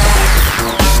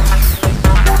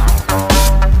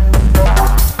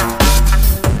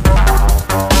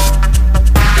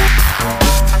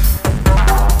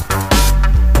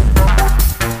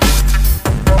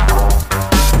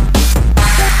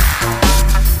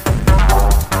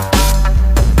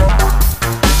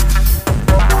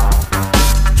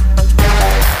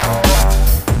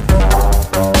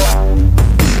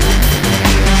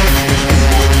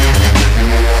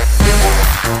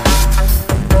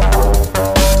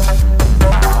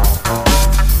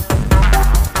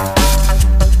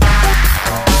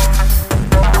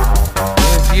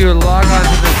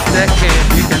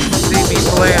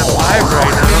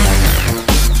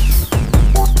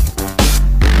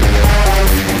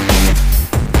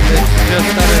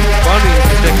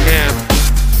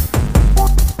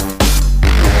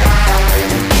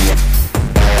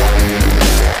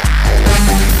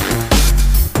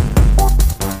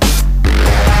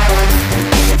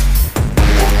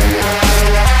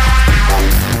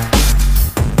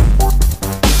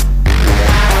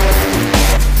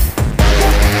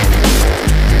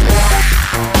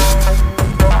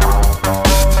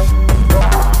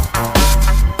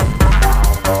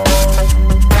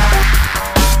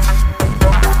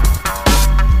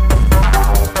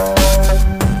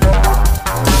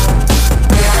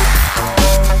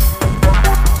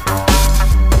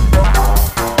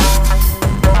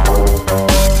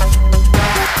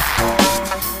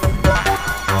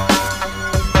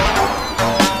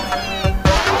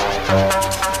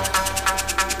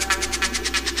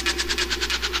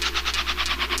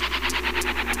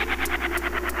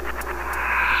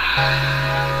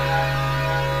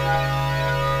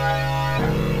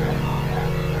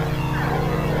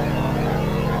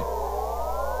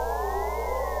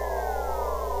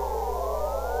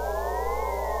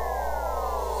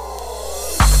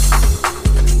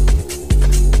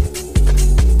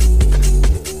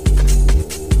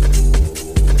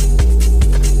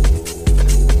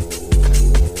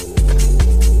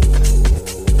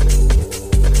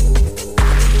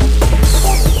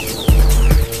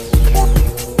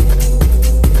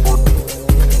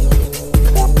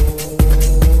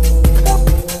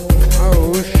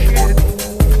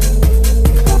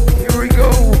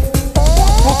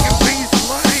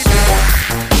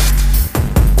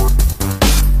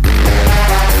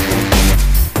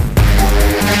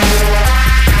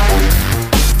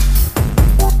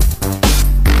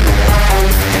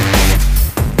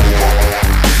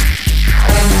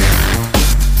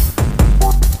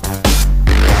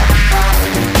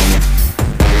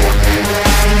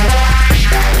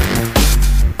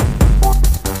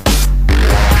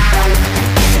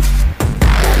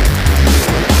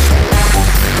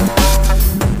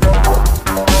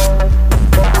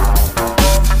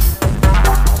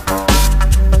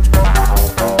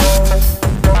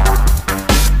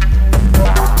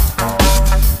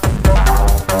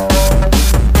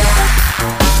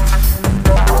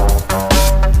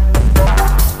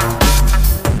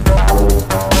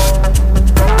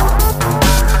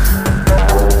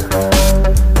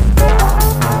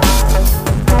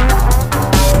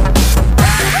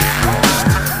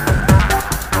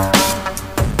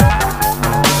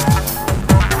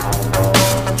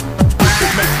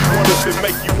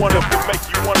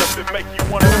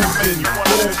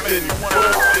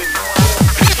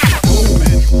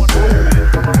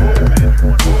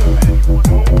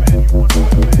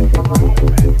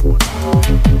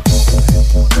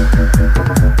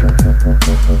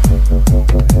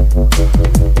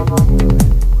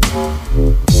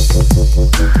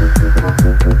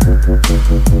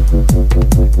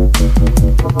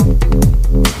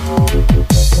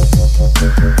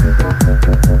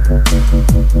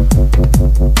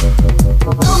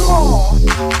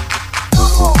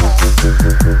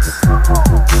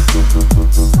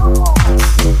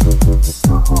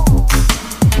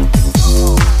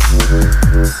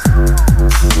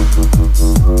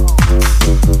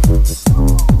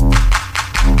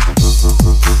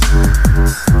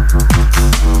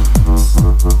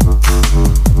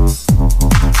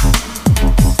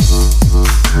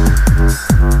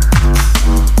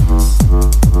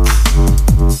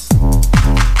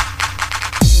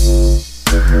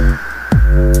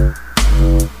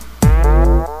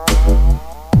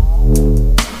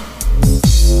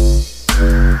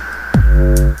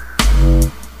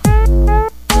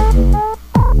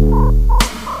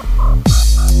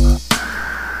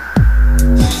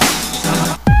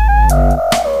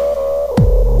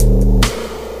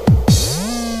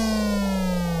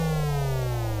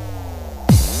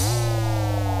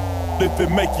 If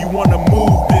it make you wanna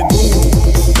move, then move.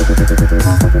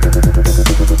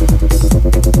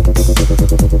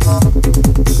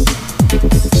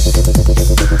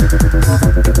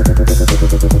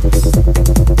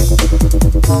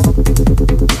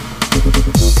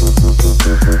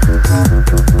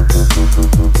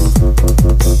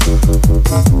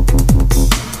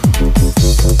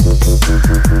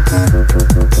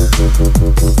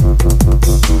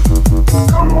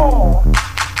 Come on.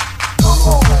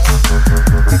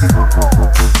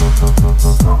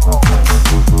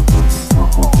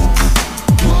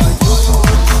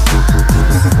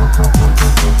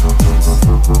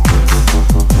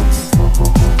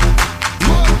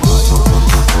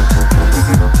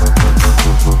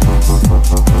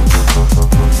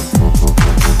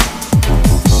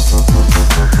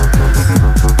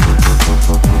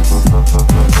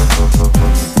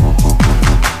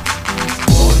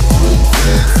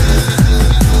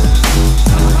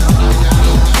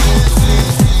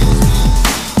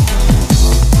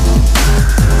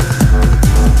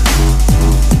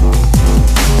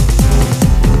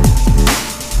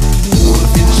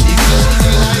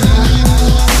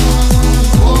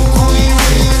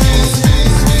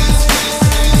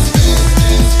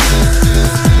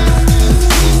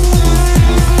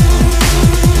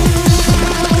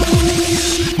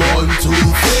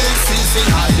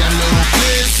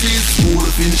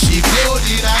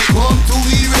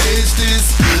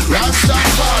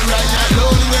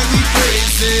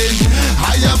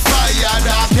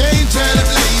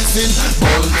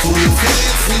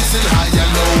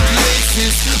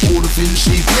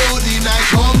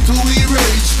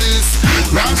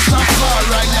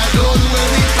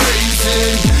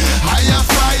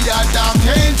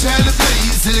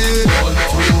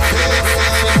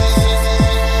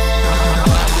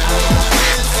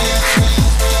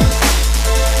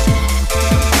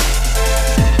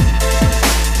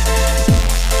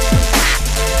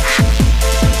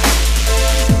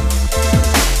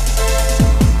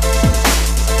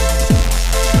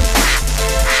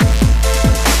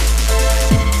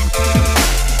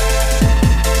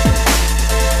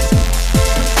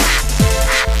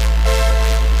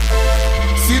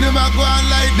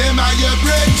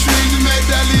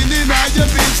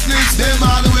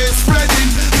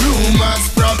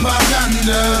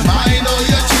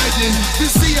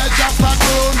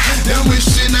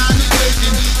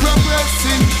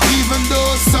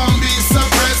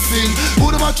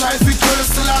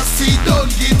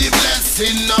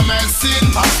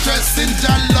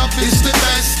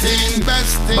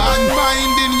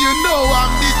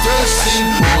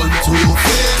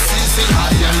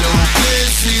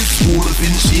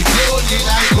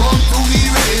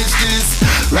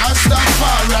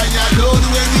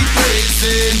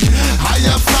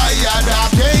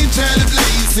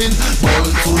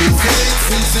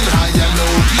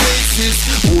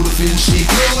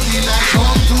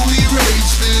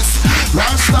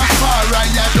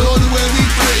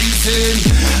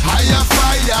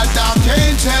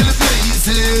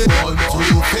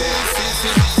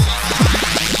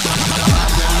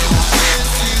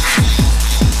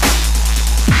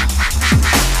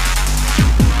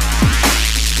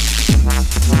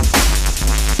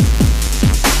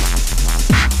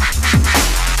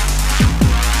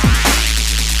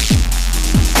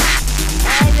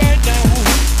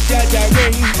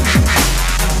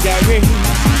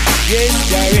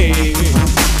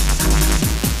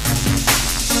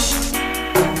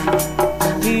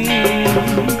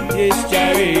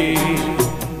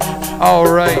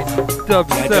 Alright,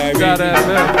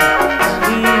 Dubstep.fm.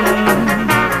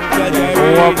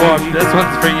 Whoop, this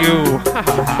one's for you.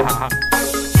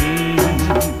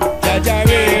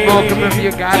 Welcome if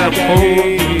you got a fool.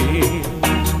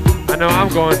 I know I'm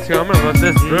going to. I'm gonna let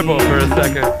this dribble for a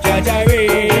second.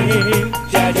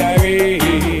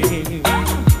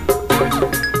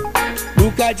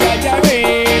 Look at Jaja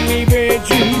rain, we beg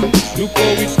you. Look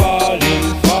how it's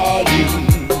falling, falling.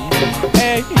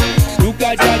 Hey, look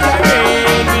at Jaja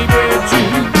rain, we beg you.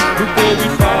 Look how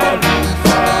it's falling,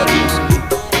 falling.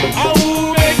 I will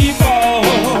make it fall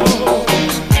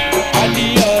at the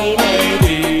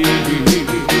Almighty.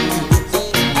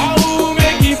 I will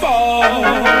make it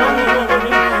fall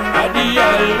at the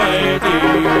Almighty.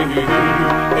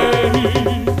 Hey,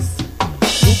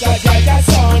 look at Jaja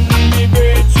sun, we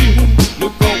beg you.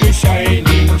 Look how we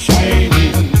shining,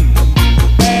 shining.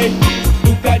 Hey,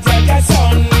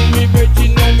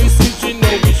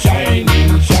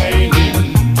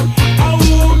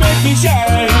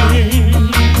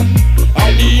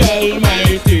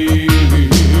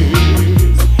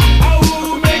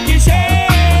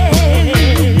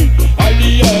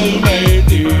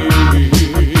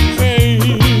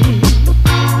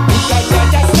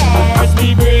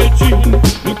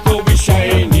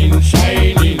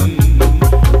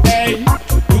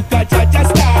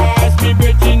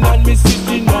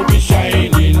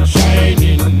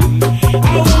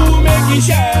 it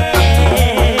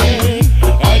shine.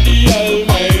 And the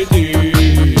Almighty.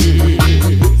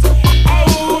 I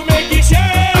will make it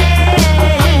shine.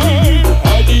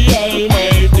 And the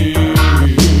Almighty.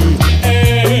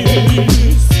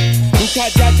 Look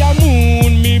at Jaja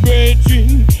Moon, me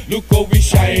brethren. Look how we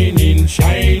shining,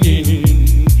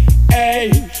 shining.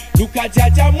 Hey, look at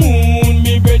Jaja Moon,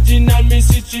 me brethren and me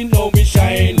sister. Now we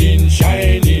shining,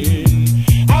 shining.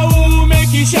 I will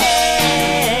make it shine.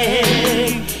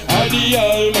 And the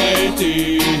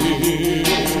Almighty.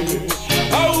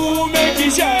 I will make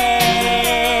it shine.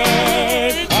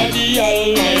 And the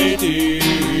Almighty.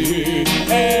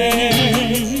 Hey,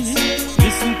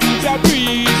 listen to the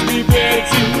breeze, me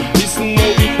brethren. Listen how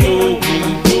we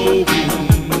blowing,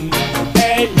 blowing.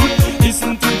 Hey,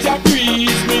 listen to the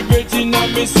breeze, me brethren and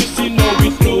me sister. Now we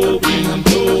blowing,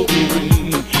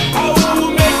 blowing. I will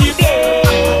make it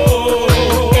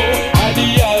blow. And the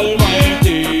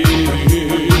Almighty.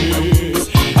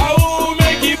 I will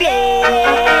make it blow.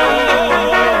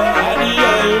 And the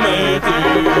Almighty.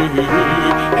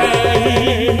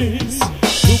 Yes.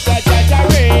 Look at that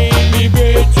rain, me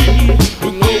brethren.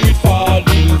 Look how it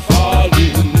falling,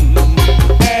 falling.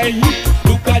 Hey,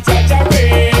 look at that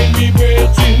rain, me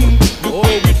brethren. Look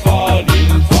how it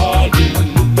falling, falling.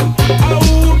 I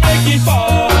will make it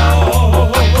fall.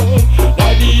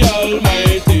 That the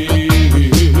Almighty.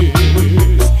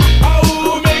 I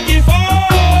will make it fall.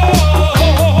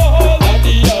 That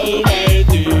the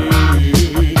Almighty.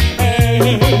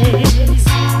 Yes.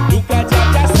 Look at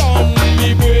that sun, me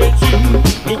brethren.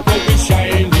 Look how we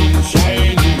shining,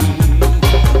 shining.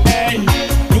 Hey,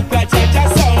 look at that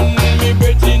sun, me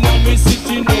brethren and me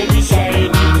city. Now we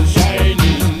shining,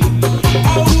 shining. I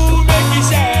will make it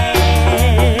shine.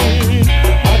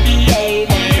 And the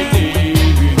Almighty.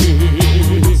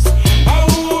 I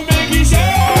will make it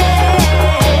shine.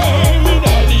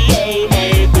 And the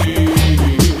Almighty.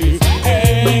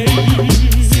 Hey.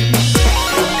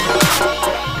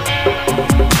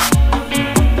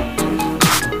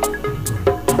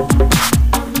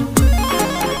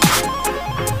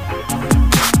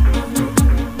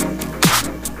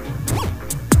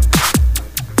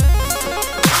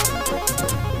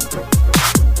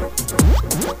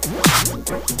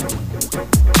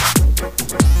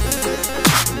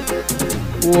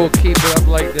 We'll keep it up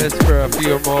like this for a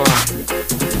few more.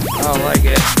 I like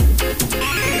it.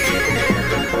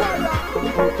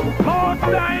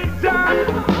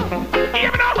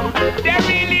 They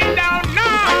really don't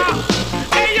know.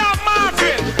 Hey, yo,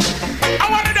 Marvin. I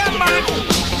wanted that man.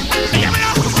 Give me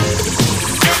that.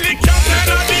 Helicopter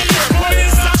on the air.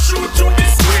 Police are shoot to the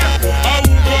square. I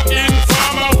will go in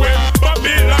farmer with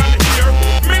Babylon here.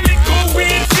 Me little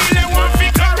weed feel they want to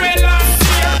carry last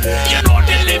year. You know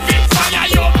the living fire,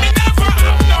 yo. Me never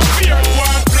have no fear.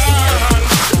 One plan.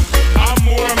 I'm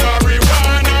more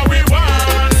marijuana we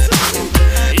want.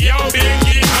 Yo,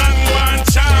 Biggie man, one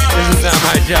chance. This is not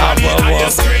my job, whoa,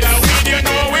 whoa.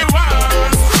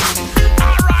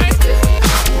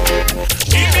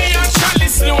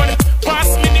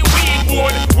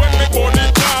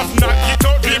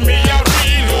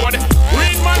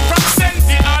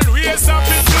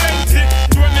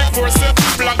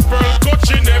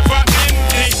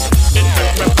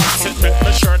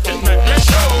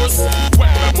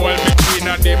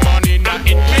 The money not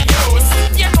in me use.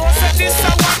 You know, say this I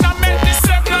wanna make this a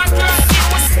black like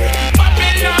use.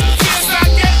 Babylon case I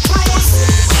get bruised.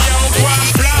 Yo, one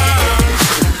plan.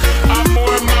 I'm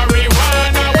more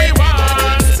marijuana we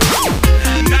want.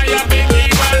 Now you Biggie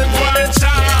well one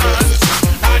chance.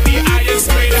 And the highest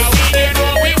grade of weed you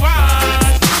know we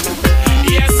want.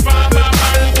 Yes, farmer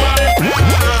man one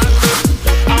plan.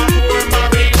 I'm more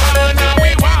marijuana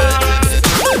we want.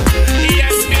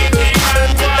 Yes, Biggie man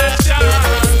one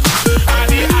chance.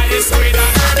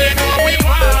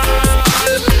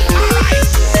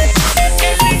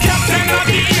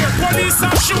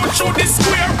 Shoot through the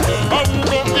square. I will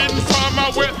go in farmer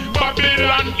with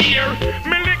Babylon here.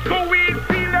 Me little weed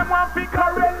feel them want to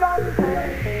carry on.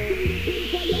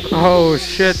 Oh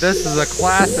shit, this is a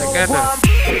classic, isn't it?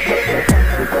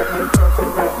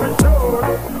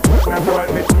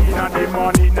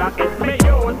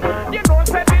 You know,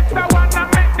 say this the one that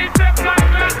make this a black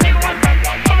like you.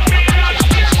 Babylon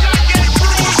case I get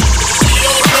bruised.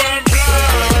 Yo, one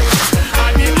plan.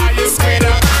 And the highest grade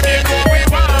of herb you know we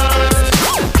want.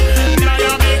 Now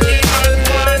you Biggie man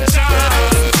one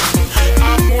chance.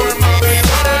 I'm more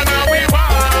marijuana we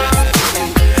want.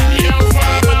 Yo,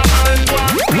 farmer man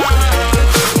one plan.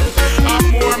 I'm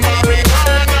more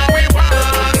marijuana we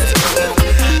want.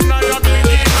 Now you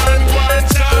Biggie man one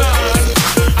chance.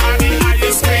 And the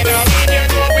highest grade of weed you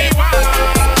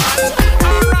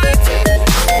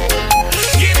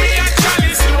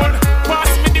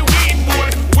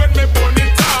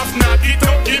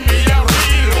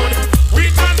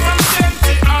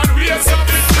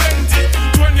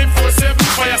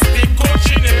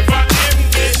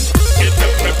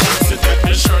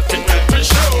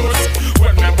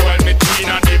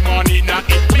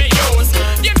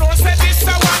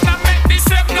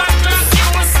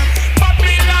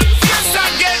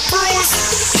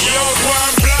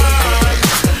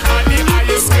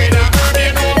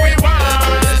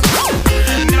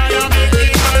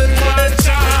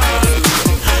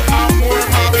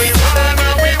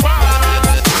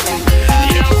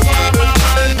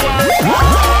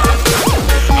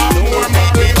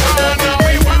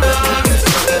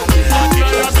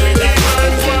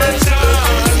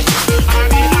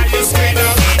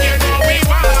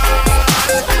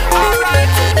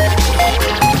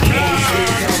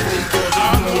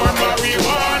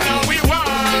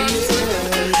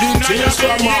This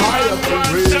from my higher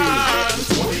degree.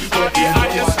 At the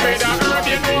highest grade of herb,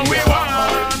 you know we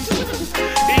want.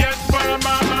 Yes,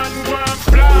 farmer man, go and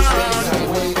plant.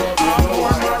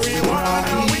 More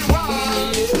marijuana we want.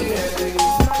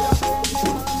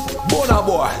 Bona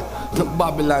boy, the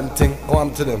Babylon thing, go on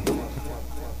to them.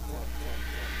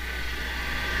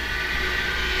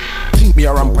 Think me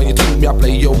a ramp and you think me a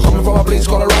play, yo. Coming from a place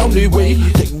called around the way.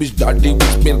 Take me daddy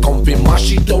with me, comfy,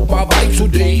 mash it up my vibe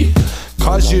today.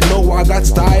 Cause you know I got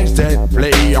styles that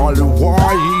play all the while.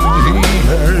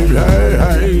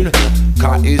 Hey.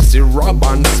 Cause it's the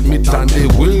Robin Smith and the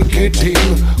wicked thing.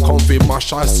 Comfy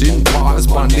mash us in bars,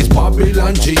 man, this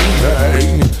Babylon thing.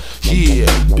 Hey. Yeah,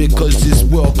 because this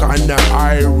work kinda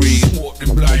irie. Smoke the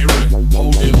blind, how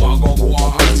them a go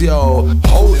on? Yo,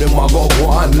 how them a go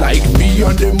on? Like me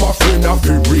and them a friend of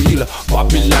the real.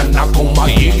 Babylon I come a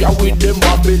here with them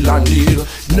Babylon deal.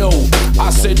 No, I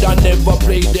said I never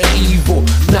play the evil,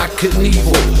 not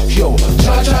evil. Yo,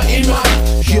 Jaja in my,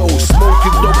 yo, smoke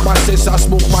it up my sister,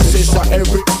 smoke my sister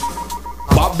every.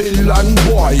 Babylon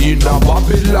boy in a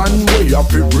Babylon way of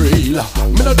the real.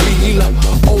 Me no deal,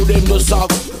 how them no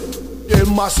suck.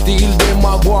 Them a steal, them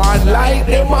a go on like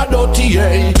them a dirty,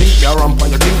 hey. Think me a ramp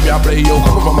and you think me a play, yo.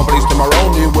 Coming from a place, them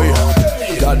around the way.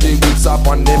 Got the beats up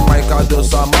on them mic, I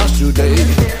just a mash today.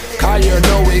 Cause you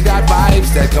know we got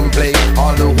vibes that can play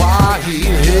all the while.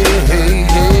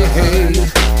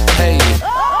 Hey.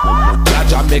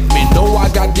 Jaja make me know I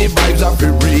got the vibes of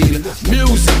the real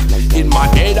music. In my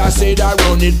head I said I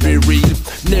run it be real.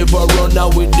 Never run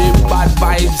out with the bad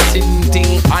vibes, sing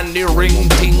ting and the ring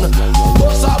ting.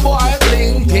 Boss a boy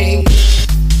bling ting.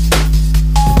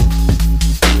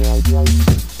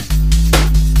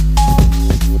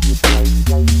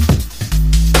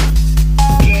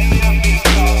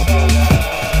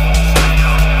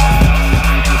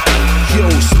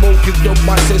 Smoke it up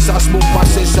my sister, smoke my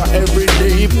sister every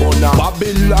day. But a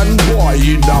Babylon boy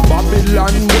in a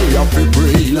Babylon way of the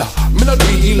real. Me no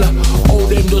deal, how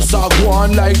them just a go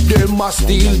on like them a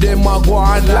steal. Them a go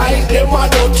on like them a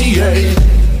dirty, hey.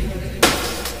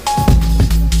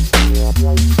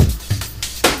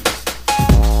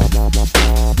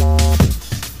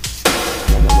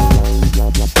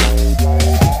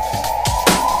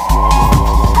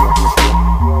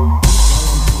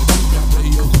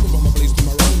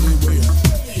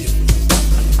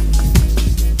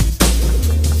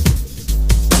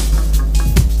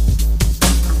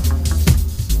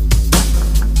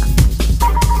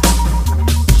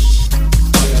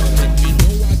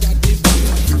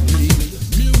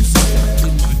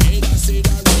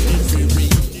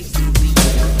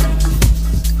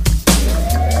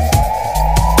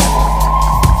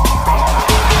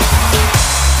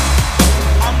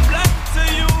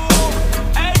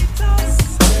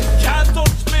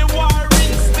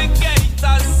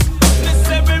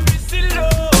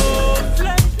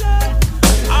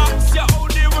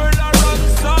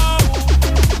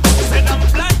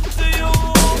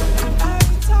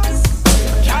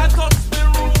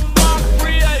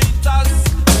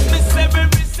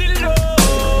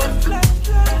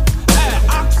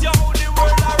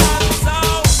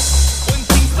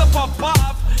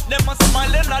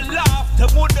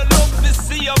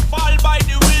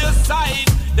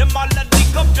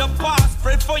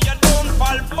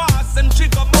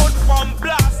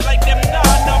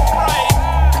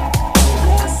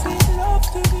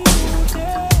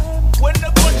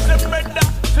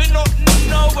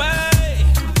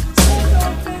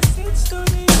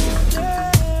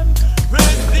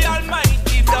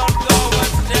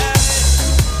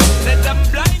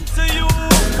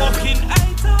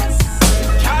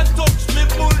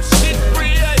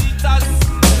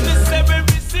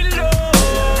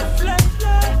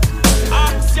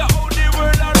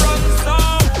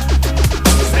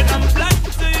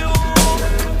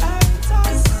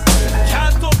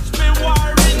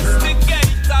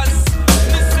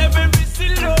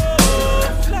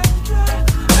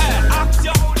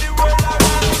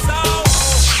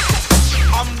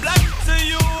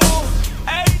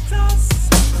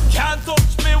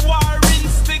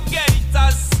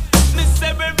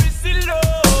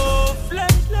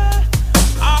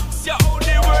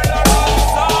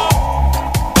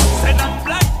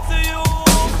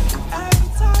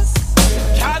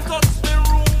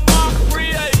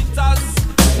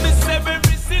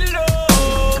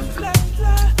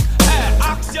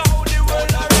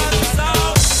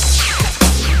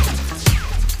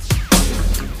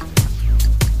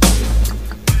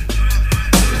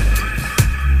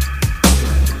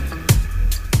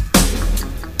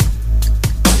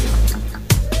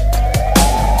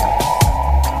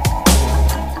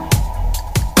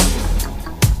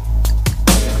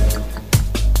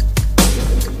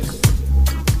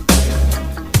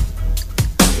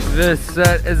 This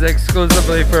set is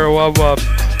exclusively for Wub Wub.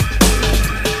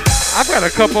 I've got a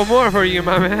couple more for you,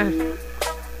 my man.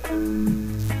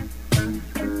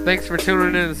 Thanks for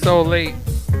tuning in so late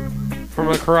from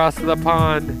across the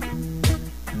pond.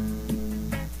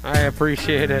 I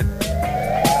appreciate it.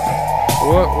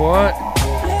 What?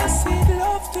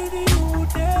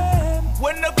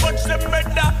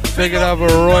 Pick it up a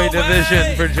Roy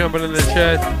Division for jumping in the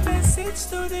chat.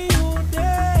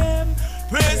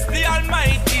 Praise the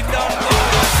Almighty, don't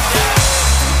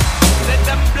let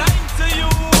them blind to you,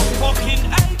 fucking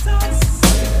haters.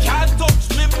 Can't touch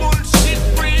me bullshit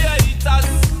creators.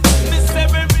 Miss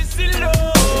every silly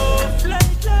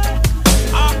lately.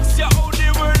 Ask you how the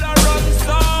world a run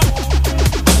so.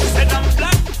 Said I'm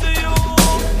blind to you,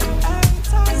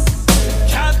 haters.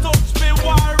 Can't touch me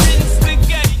war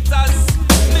instigators.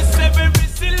 Miss every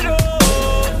silly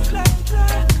lately.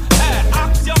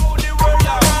 Ask you how the world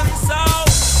a run so.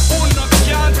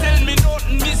 Can't tell me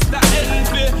nothing, Mr.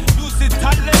 Envy. Use the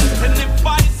talent and the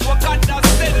vice, what God has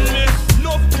sent me.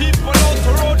 No people out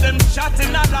the road, them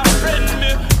chatting and a friend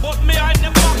me. But me, I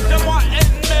the back, them want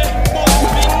end me. But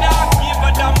me not give a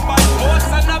damn bad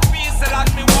horse and a piece. And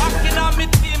me walking on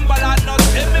me timber and not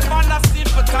tell me man a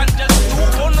simple and just do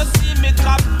wanna see me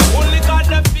drop. Only God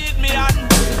that feed me and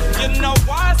you know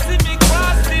why see me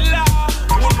cross the law.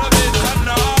 Wanna better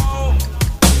now.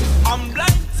 I'm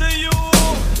blind to you.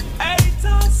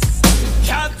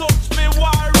 Can't touch me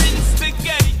war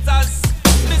instigators.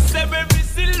 Miss every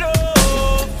silly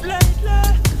lately.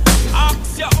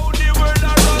 Ask you how the world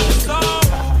a run so.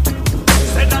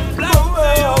 Said I'm blind to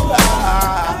you.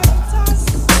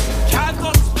 Can't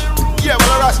touch me room. Yeah,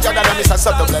 well, I ask you that I miss a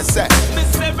subtle blessing.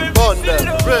 Bundle,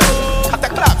 real. At the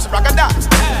claps, rock a dance.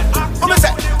 What is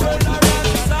it?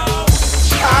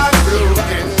 I'm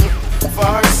broken,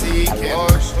 far seeking.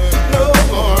 No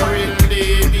more in the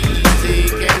be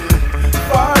taken.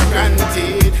 For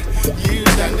granted,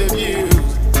 used and abused.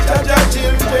 Judge our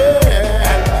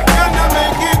children. Gonna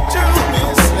make it too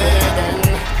misled and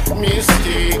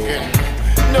mistaken.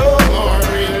 No more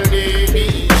will they be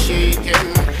shaken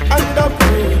and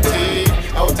uprooted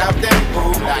out of them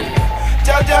homeland.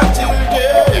 Judge our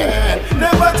children,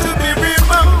 never to be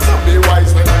removed. So be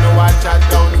wise when you know I chat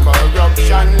down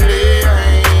corruption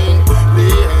lane.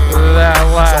 That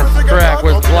last track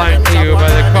was Blind to You by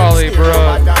the Collie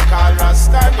Bros.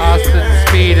 Austin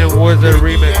Speed and Wizard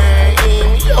remix.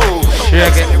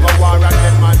 Check it.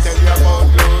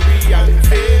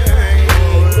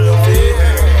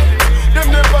 Them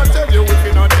never tell you if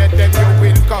you're not dead, then you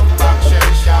will come back.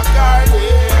 Shell shock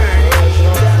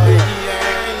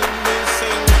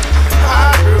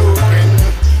heartbroken,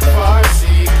 far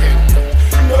seeking.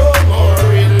 No more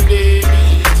will they be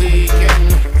taken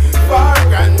for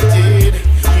granted,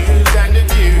 used and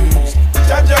abused.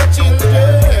 Judge your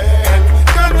children,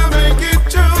 gonna make it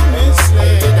too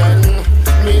misled and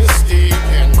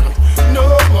mistaken. No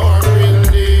more will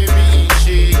they be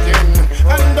shaken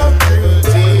and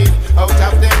uprooted out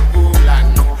of them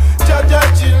homeland. Judge your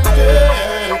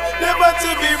children, never to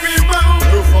be removed.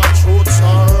 You for truths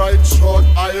are right short,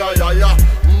 ay.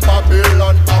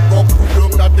 Babylon a go put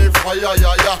down that the fire,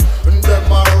 and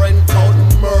them a rent out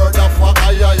murder for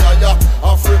ay.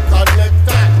 Africa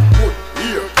nectar, good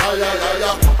here, ay.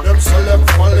 Them sell them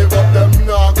folly, but them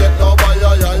nah get no buy,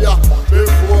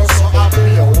 Before so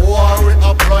happy, war we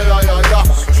apply,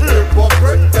 Strip up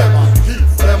with them, keep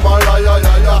them a lie,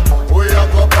 We a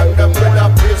go back them with a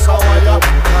piece of wire.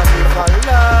 Cause if I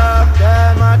love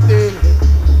them a day,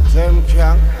 them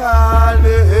can call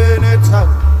me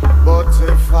anytime. But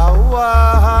if I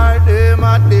want them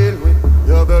a deal with,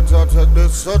 you better take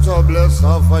this sort of bless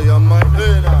off of your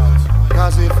mind.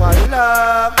 Cause if I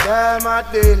love them a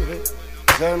deal with,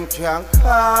 them can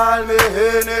call me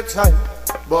anytime.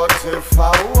 But if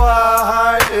I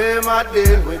want them a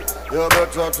deal with, you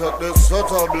better take this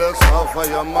sort of bless off of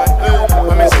your mind.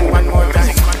 Let me sing one more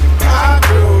time. I'm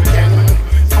broken,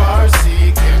 far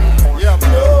seeking.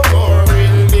 No more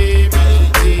will they be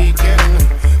taken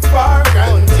for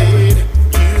granted,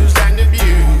 used and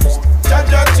abused.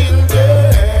 Judge your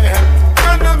children,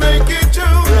 gonna make it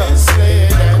too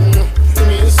misled and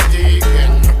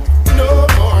mistaken. No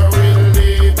more will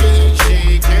they be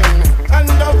shaken and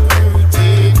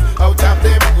uprooted out of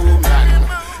them homeland.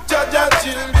 Judge your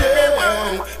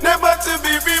children, never to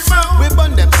be removed. We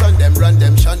burn them, sun them, run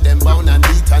them, shun them, bound and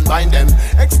beat and bind them.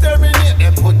 Exterminate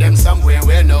them, put them somewhere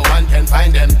where no one can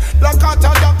find them. Black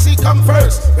orthodoxy come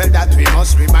first, well that we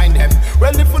must remind them.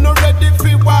 Well if we not ready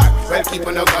for war, well keep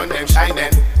on a gun them, shine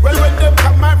them. Well when them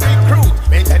come and recruit,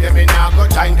 they tell them we now go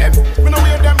join them. We know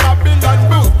where them Babylon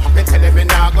boot, they tell them we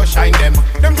now go shine them.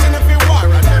 Them send if you war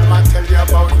and them I tell you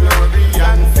about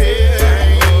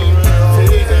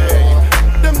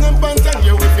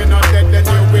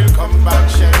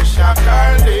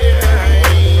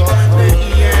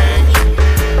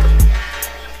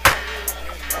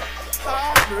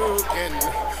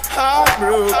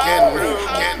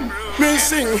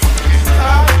sing.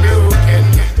 Heartbroken,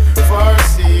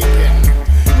 forsaken,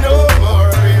 no more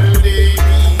will they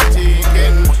be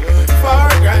taken for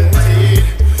granted,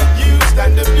 used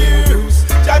and abused.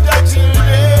 Jaja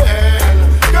children,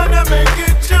 gonna make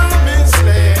it to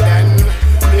misled and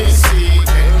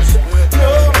mistaken.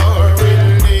 No more will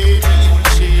they be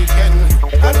shaken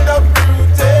and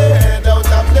uprooted out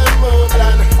of them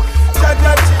homeland.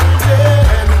 Jaja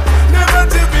children, never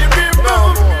to be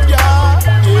removed.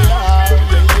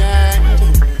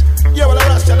 Yeah, well, I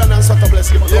lost you and sort of bless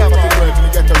you. Yeah, but the world to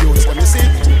get to use them, you see?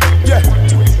 Yeah,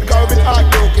 because we've been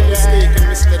heartbroken, mistaken,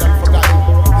 misled and forgotten.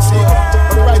 You see?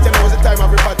 But right now is the time of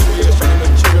repatriation and the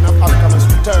children of Africa must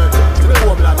return to the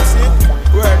homeland, you see?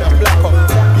 Word of black up.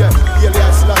 Yeah,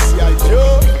 Elias Lassie,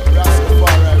 Joe,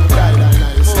 Rastafari, we died and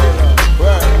now, you see?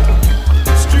 Word.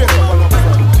 Straight up and up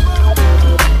front.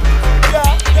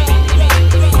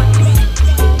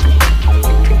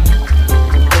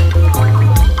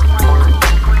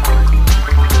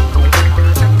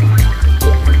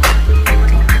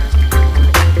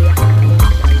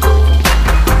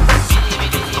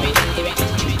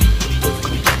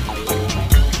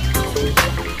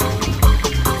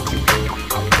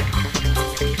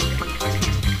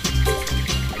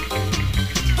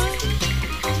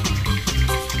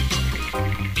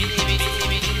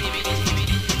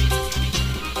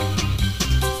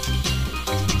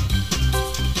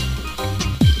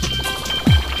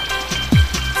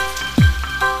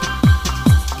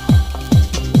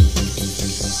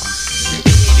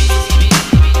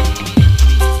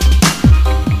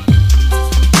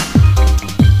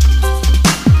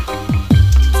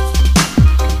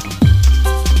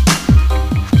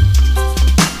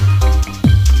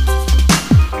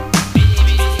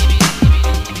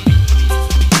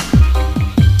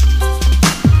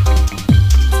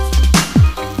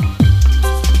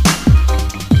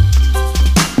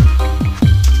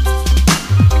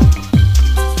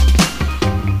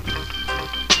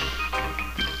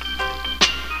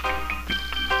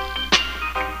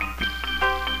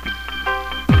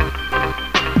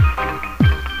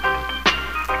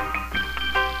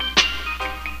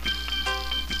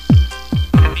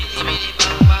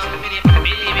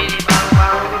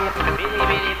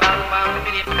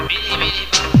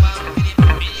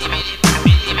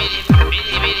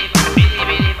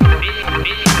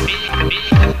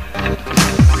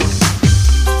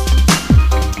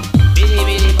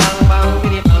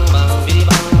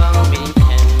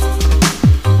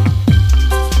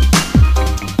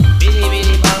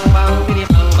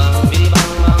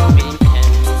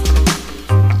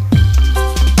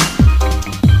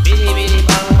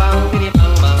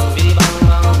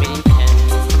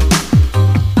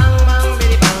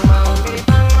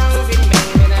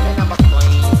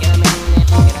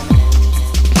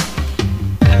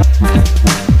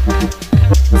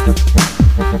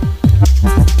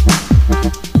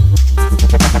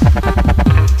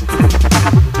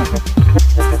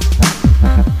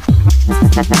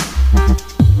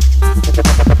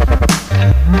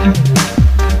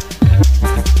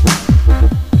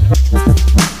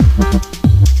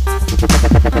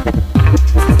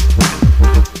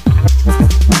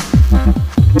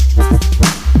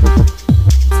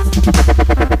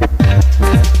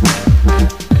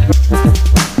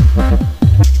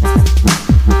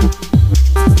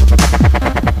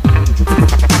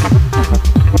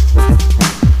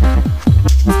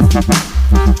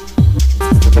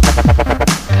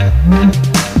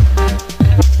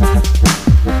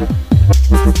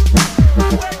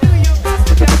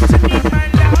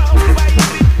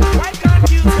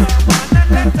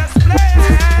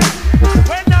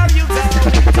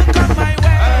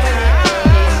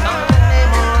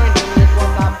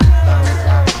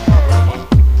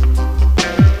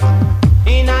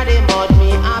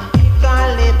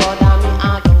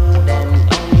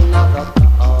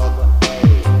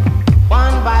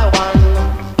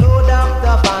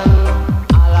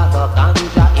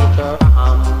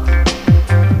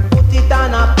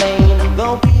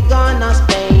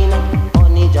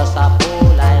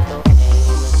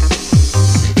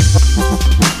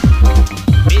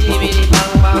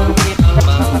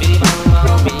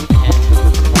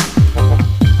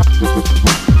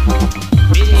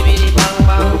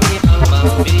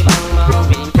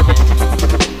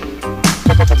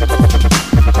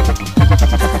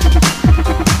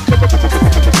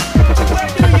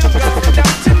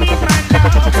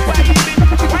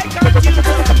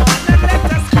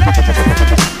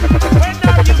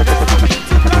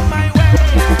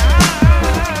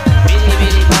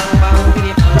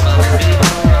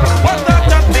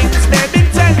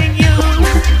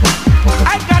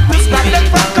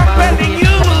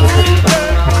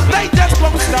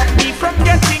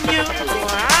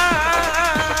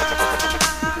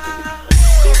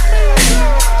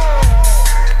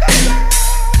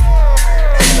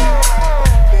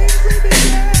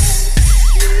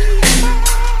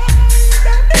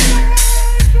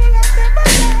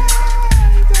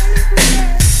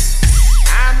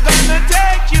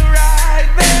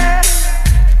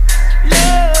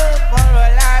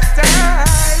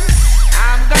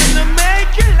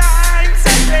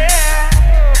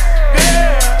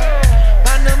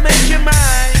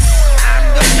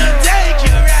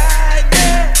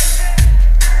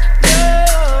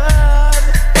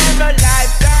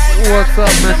 What's up,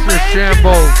 Mr.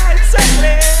 Shambles?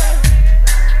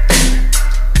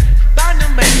 Gonna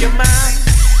make you mine.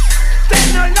 Tell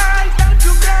no lies, don't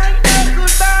you cry, no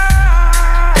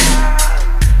goodbye.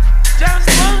 Just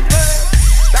one word,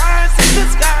 stars in the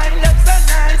sky, look so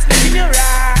nice, look in your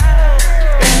eyes.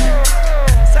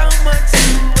 So much to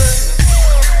work.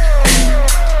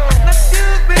 I'm not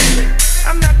stupid,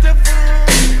 I'm not a fool.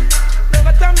 Know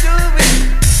what I'm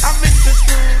doing, I'm into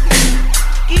school.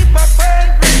 Keep a firm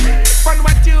grip on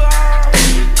what you are.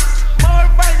 More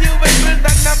valuable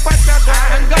than a pot of gold.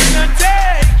 I'm gonna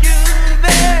take you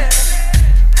there.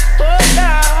 Oh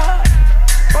Lord,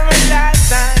 for a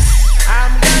lifetime.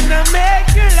 I'm gonna make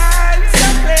your life so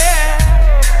clear.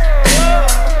 Oh,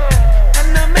 I'm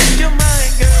gonna make you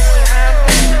mine, girl. I'm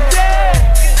gonna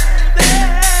take you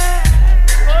there.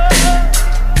 Oh,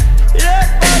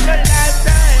 love for a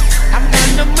lifetime. I'm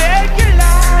gonna make your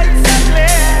life so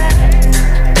clear.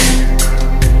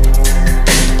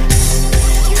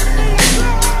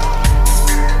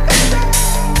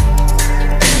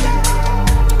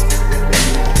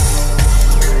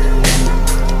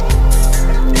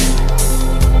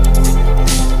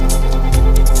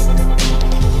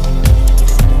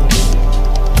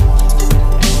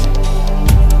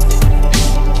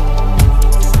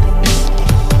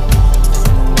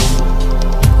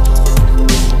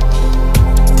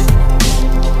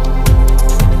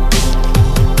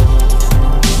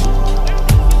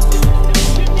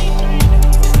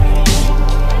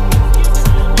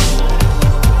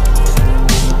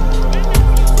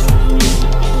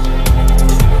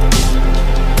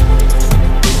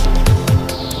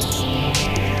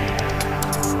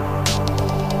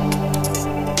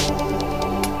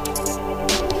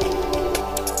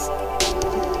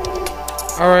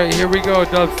 Alright, here we go,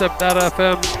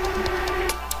 Dubstep.fm.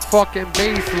 Fucking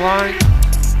bass line.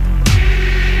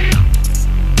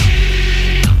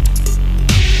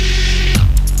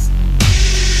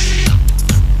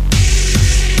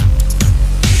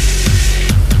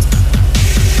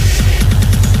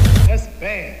 That's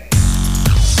bad.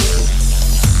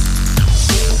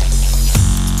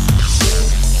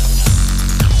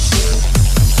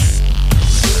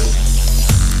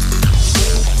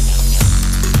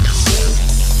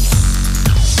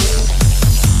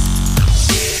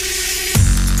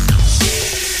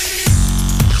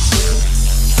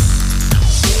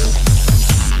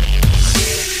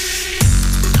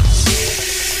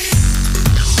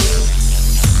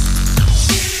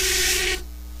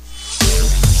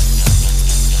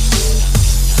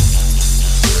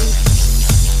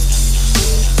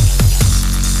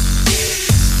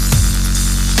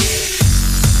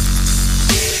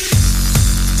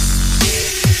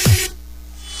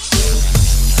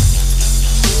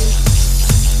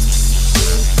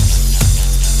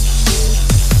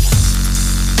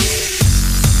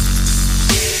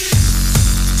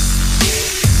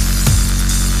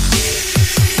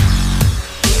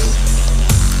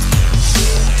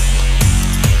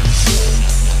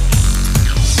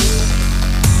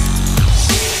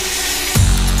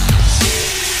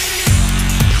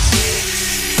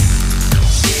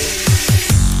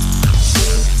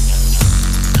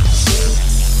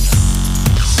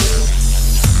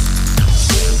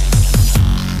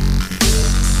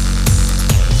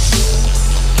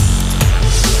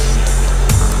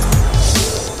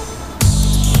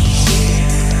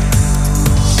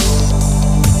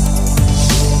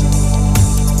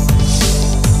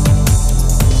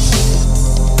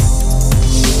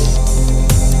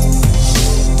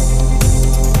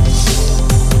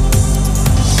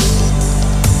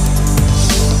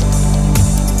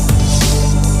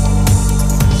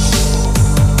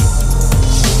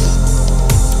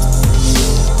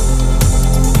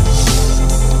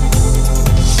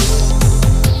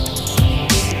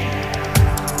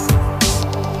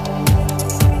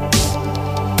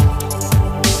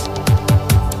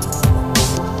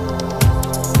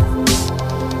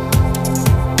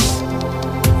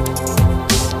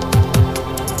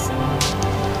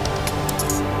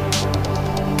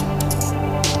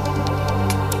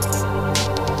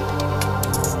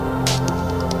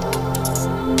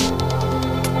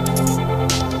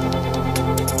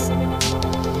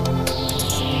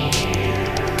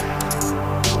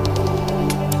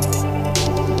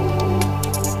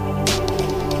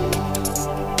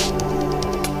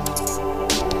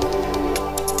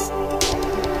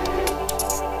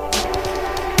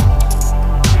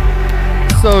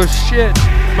 So shit,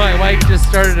 my wife just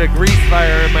started a grease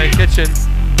fire in my kitchen.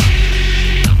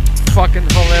 Fucking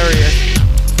hilarious.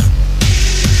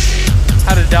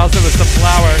 Had to douse it with some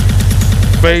flour.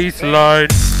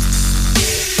 Baseline.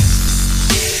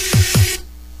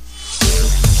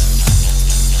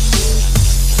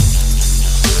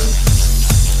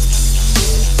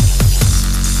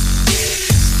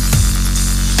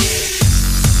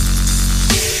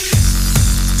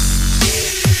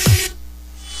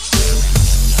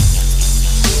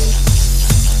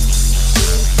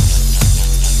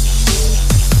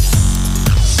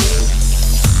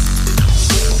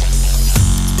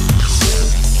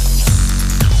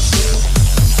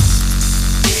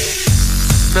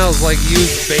 smells like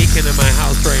used bacon in my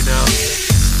house right now.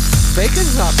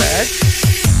 Bacon's not bad.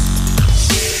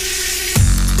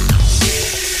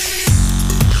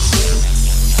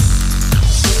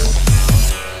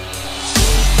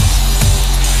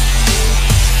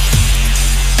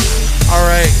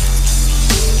 Alright.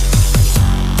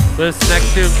 This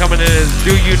next tune coming in is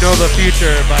Do You Know the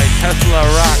Future by Tesla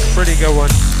Rock. Pretty good one.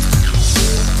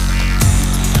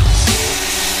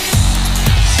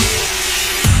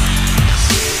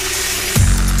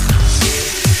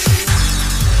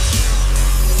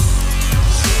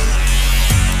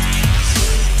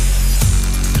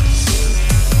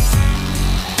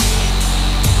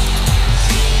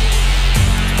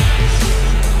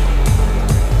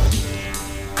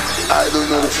 I don't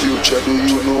know the future, do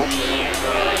you know?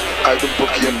 I don't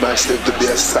proclaim myself to be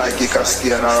a psychic, a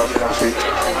scan, or a prophet.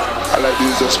 All I do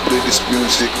is just play this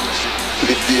music,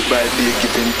 live day by day,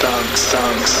 giving thanks.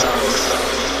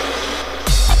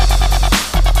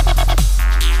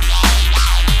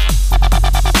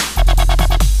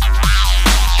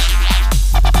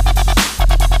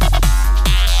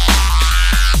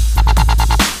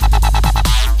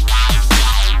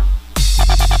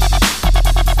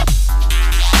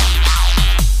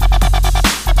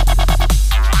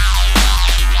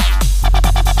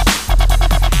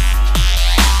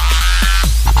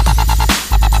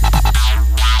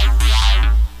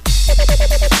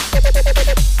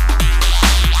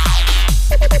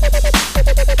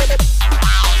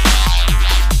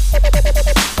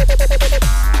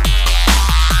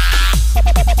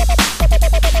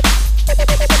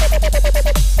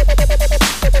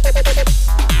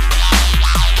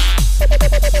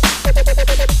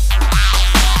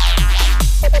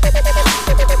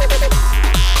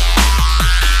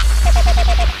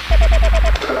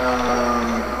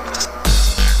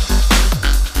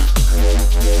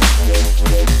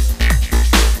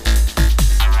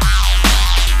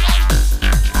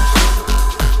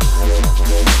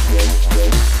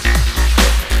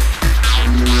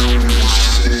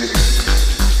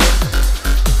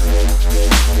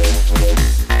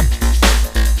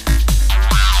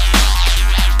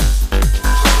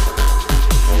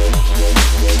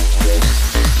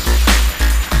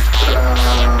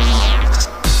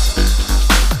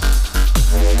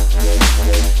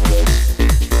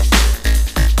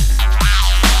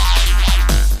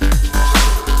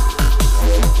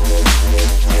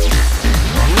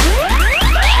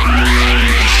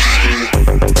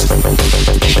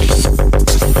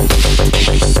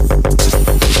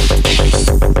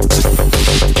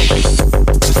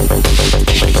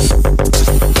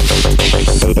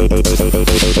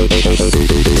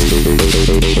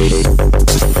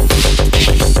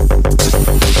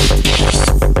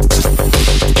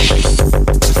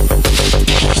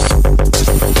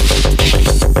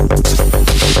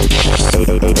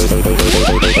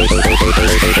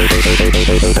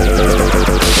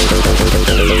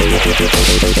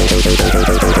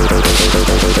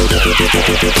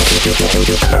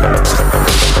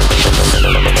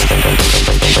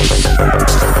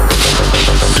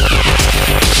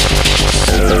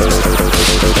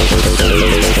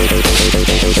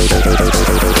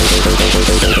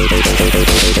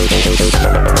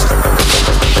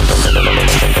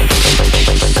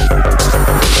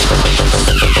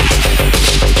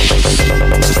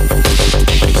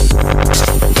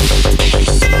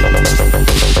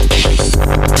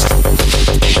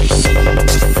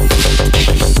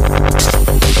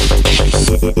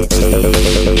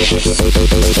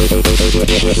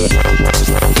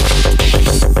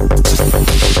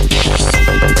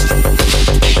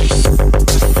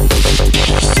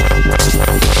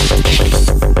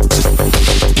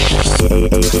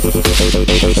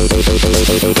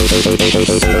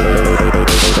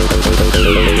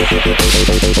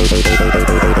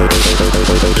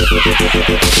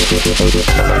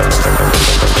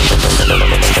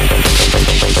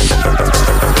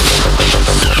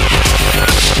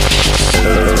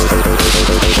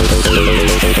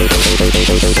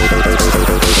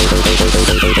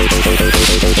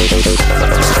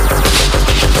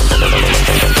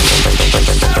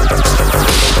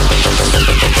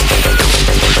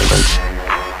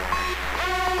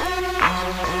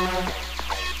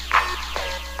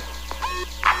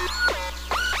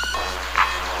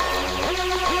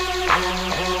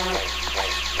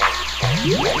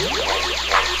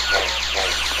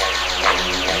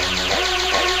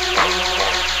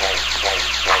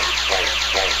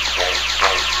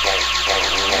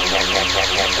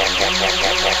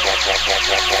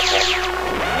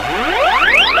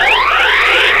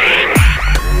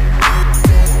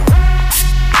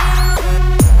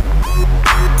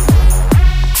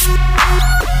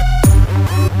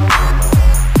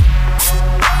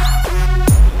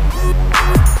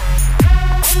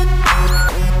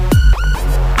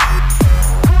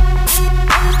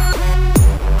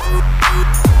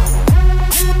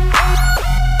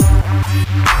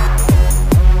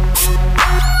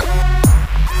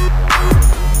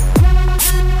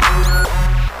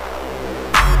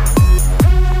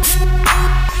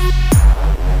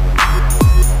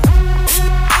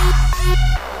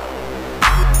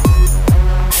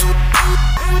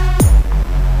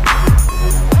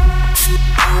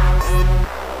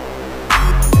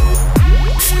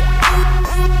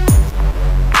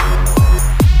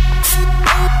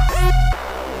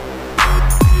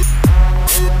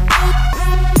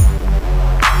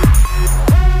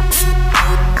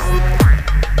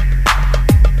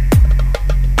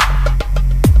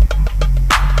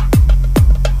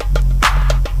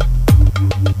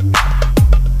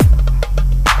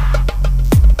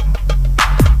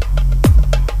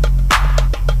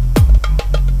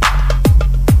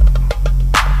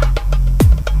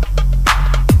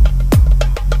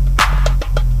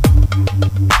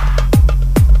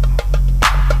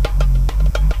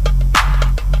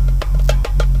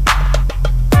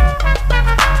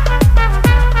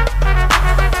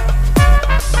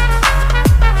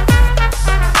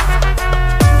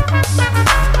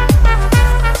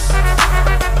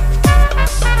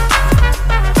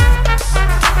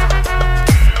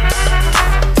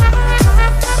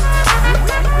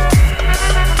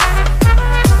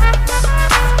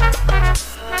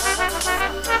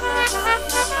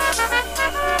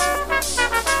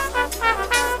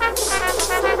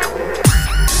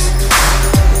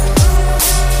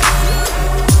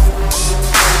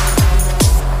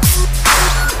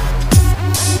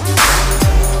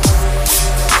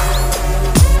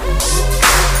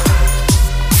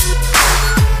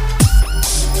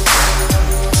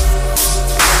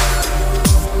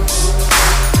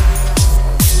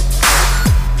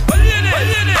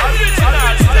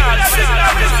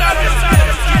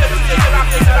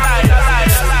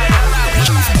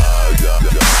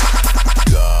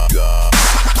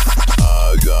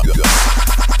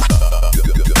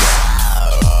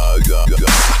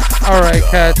 Alright,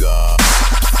 cats.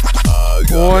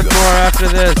 One more after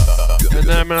this, and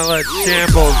then I'm gonna let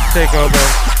Shambles take over.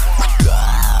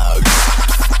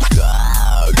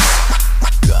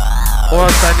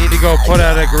 Plus, I need to go put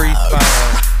out a grease fire.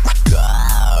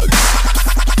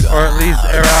 Or at least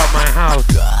air out my house.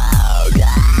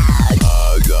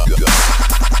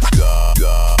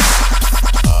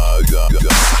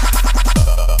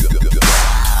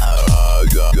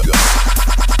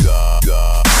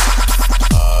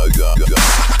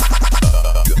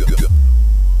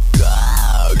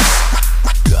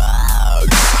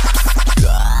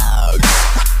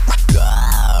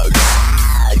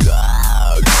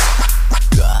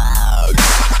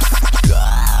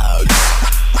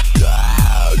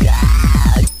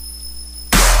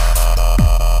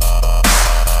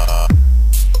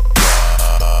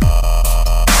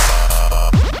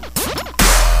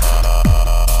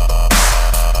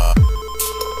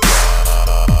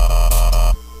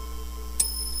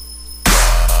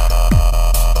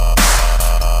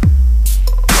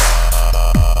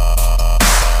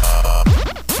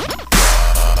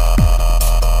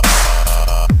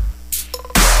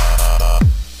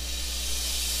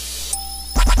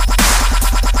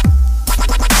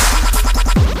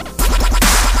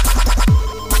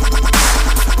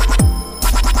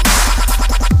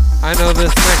 I know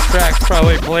this next track's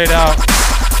probably played out,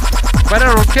 but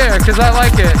I don't care because I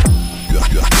like it.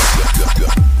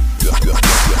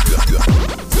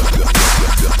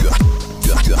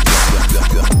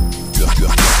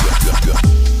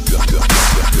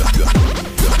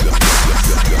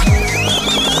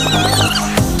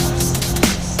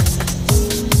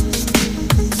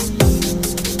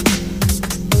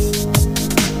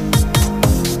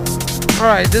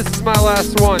 Alright, this is my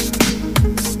last one.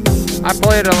 I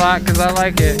play it a lot because I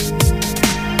like it.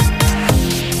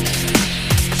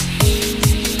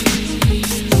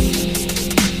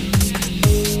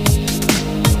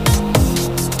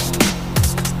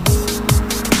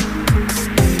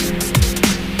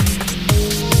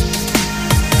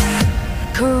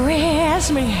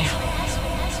 Caress me.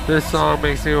 This song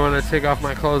makes me want to take off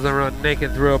my clothes and run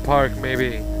naked through a park,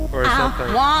 maybe, or something.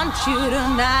 I want you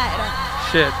tonight.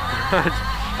 Shit.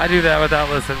 I do that without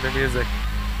listening to music.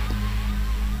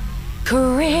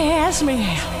 Caress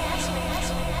me.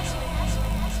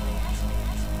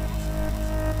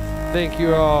 Thank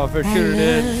you all for tuning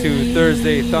in to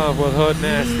Thursday Thump with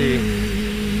HoodNasty.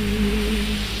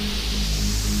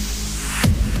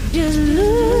 Just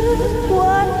look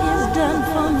what is done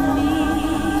for me.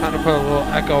 Time to put a little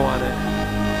echo on it.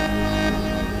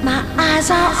 My eyes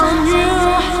are on you.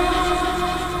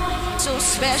 So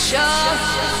special.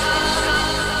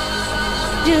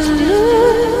 Just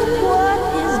look what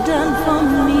is done for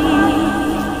me.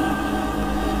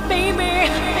 Baby,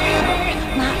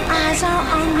 my eyes are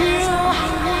on you.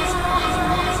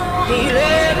 He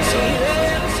lives, he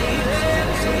lives, he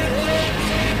lives, he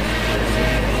lives.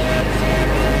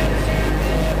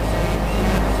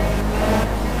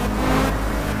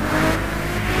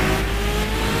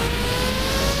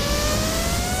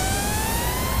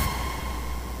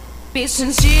 Be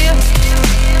sincere.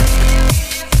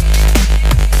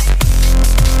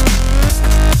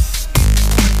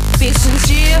 Be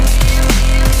sincere.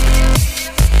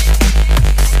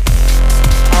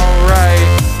 Alright.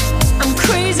 I'm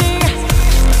crazy.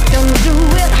 Don't do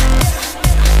it.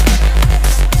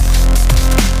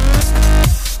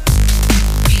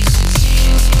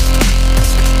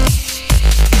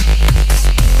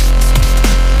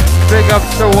 Big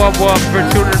ups to Wub Wub for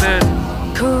tuning in.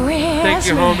 Caress Thank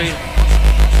you, me. homie.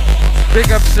 Big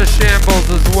ups to Shambles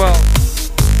as well.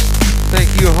 Thank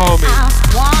you, homie. I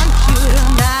want you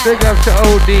tonight. Big up to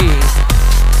OD.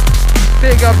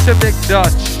 Big up to Big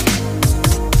Dutch.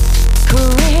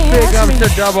 Caress Big up me. to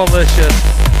Doubleicious.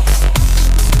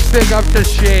 Big up to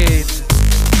Shades.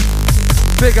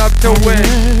 Big up to Wish.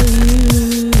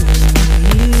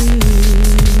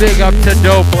 Big up to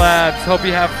Dope Labs. Hope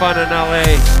you have fun in LA.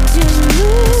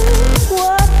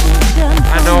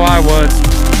 I know I would.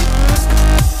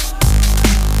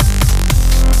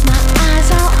 My eyes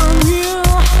are on you.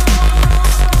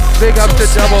 Big up to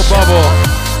Double Bubble.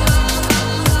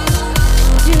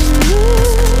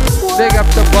 Big up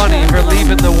to Bunny for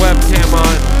leaving the webcam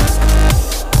on.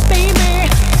 Baby,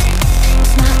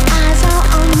 my eyes are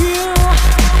on you.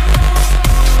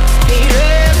 He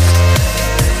lives.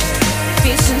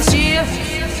 Be sincere.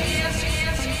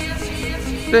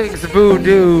 Thanks,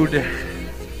 Voodoo.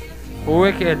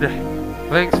 Wicked.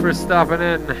 Thanks for stopping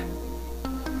in.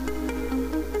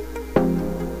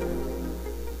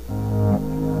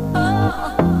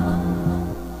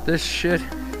 This shit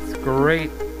is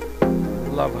great.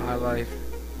 Love High Life.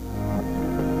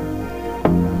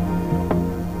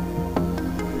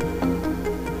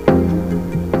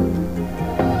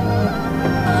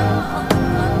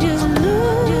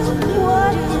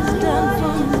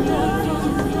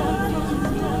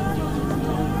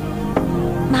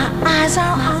 My eyes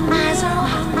are on you.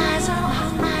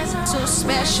 So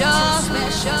special.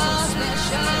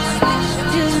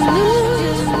 You knew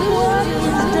what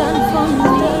was done for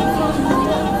me.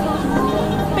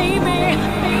 Baby.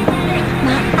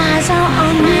 My eyes are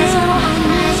on you.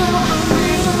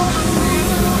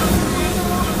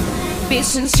 Be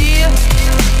sincere.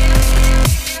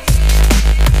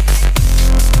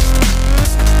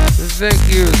 Thank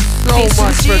you so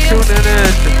much for tuning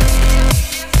in.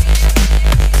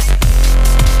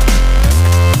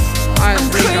 I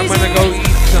think I'm gonna go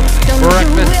eat some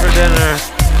breakfast for dinner.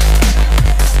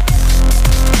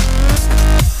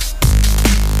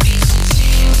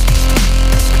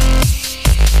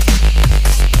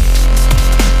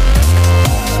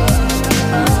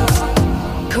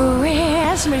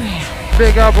 Caress me.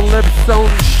 Big up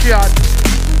Lipstone Shot.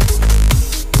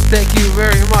 Thank you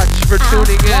very much for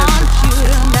tuning in.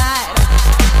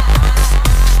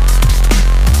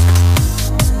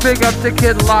 Big up to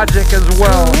Kid Logic as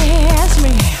well.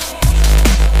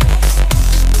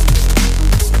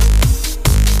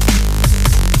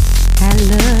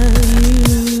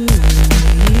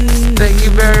 Thank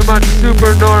you very much,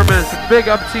 Super Norman. Big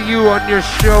up to you on your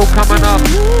show coming up.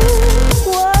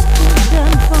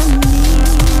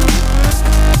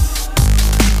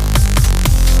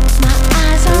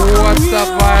 What's up,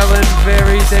 Violent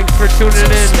Fairy? Thanks for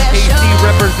tuning in, KC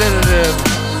representative.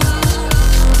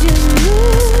 You knew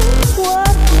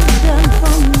what you've done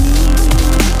for me.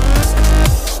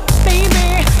 Baby,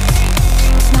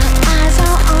 my eyes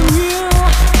are on you.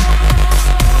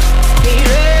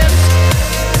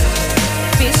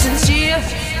 Be sincere.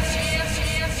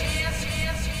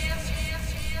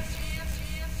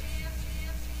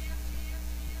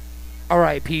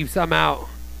 Alright, peeps, I'm out.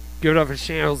 Give it up for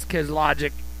Channels, Kids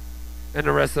Logic, and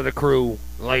the rest of the crew.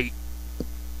 Late.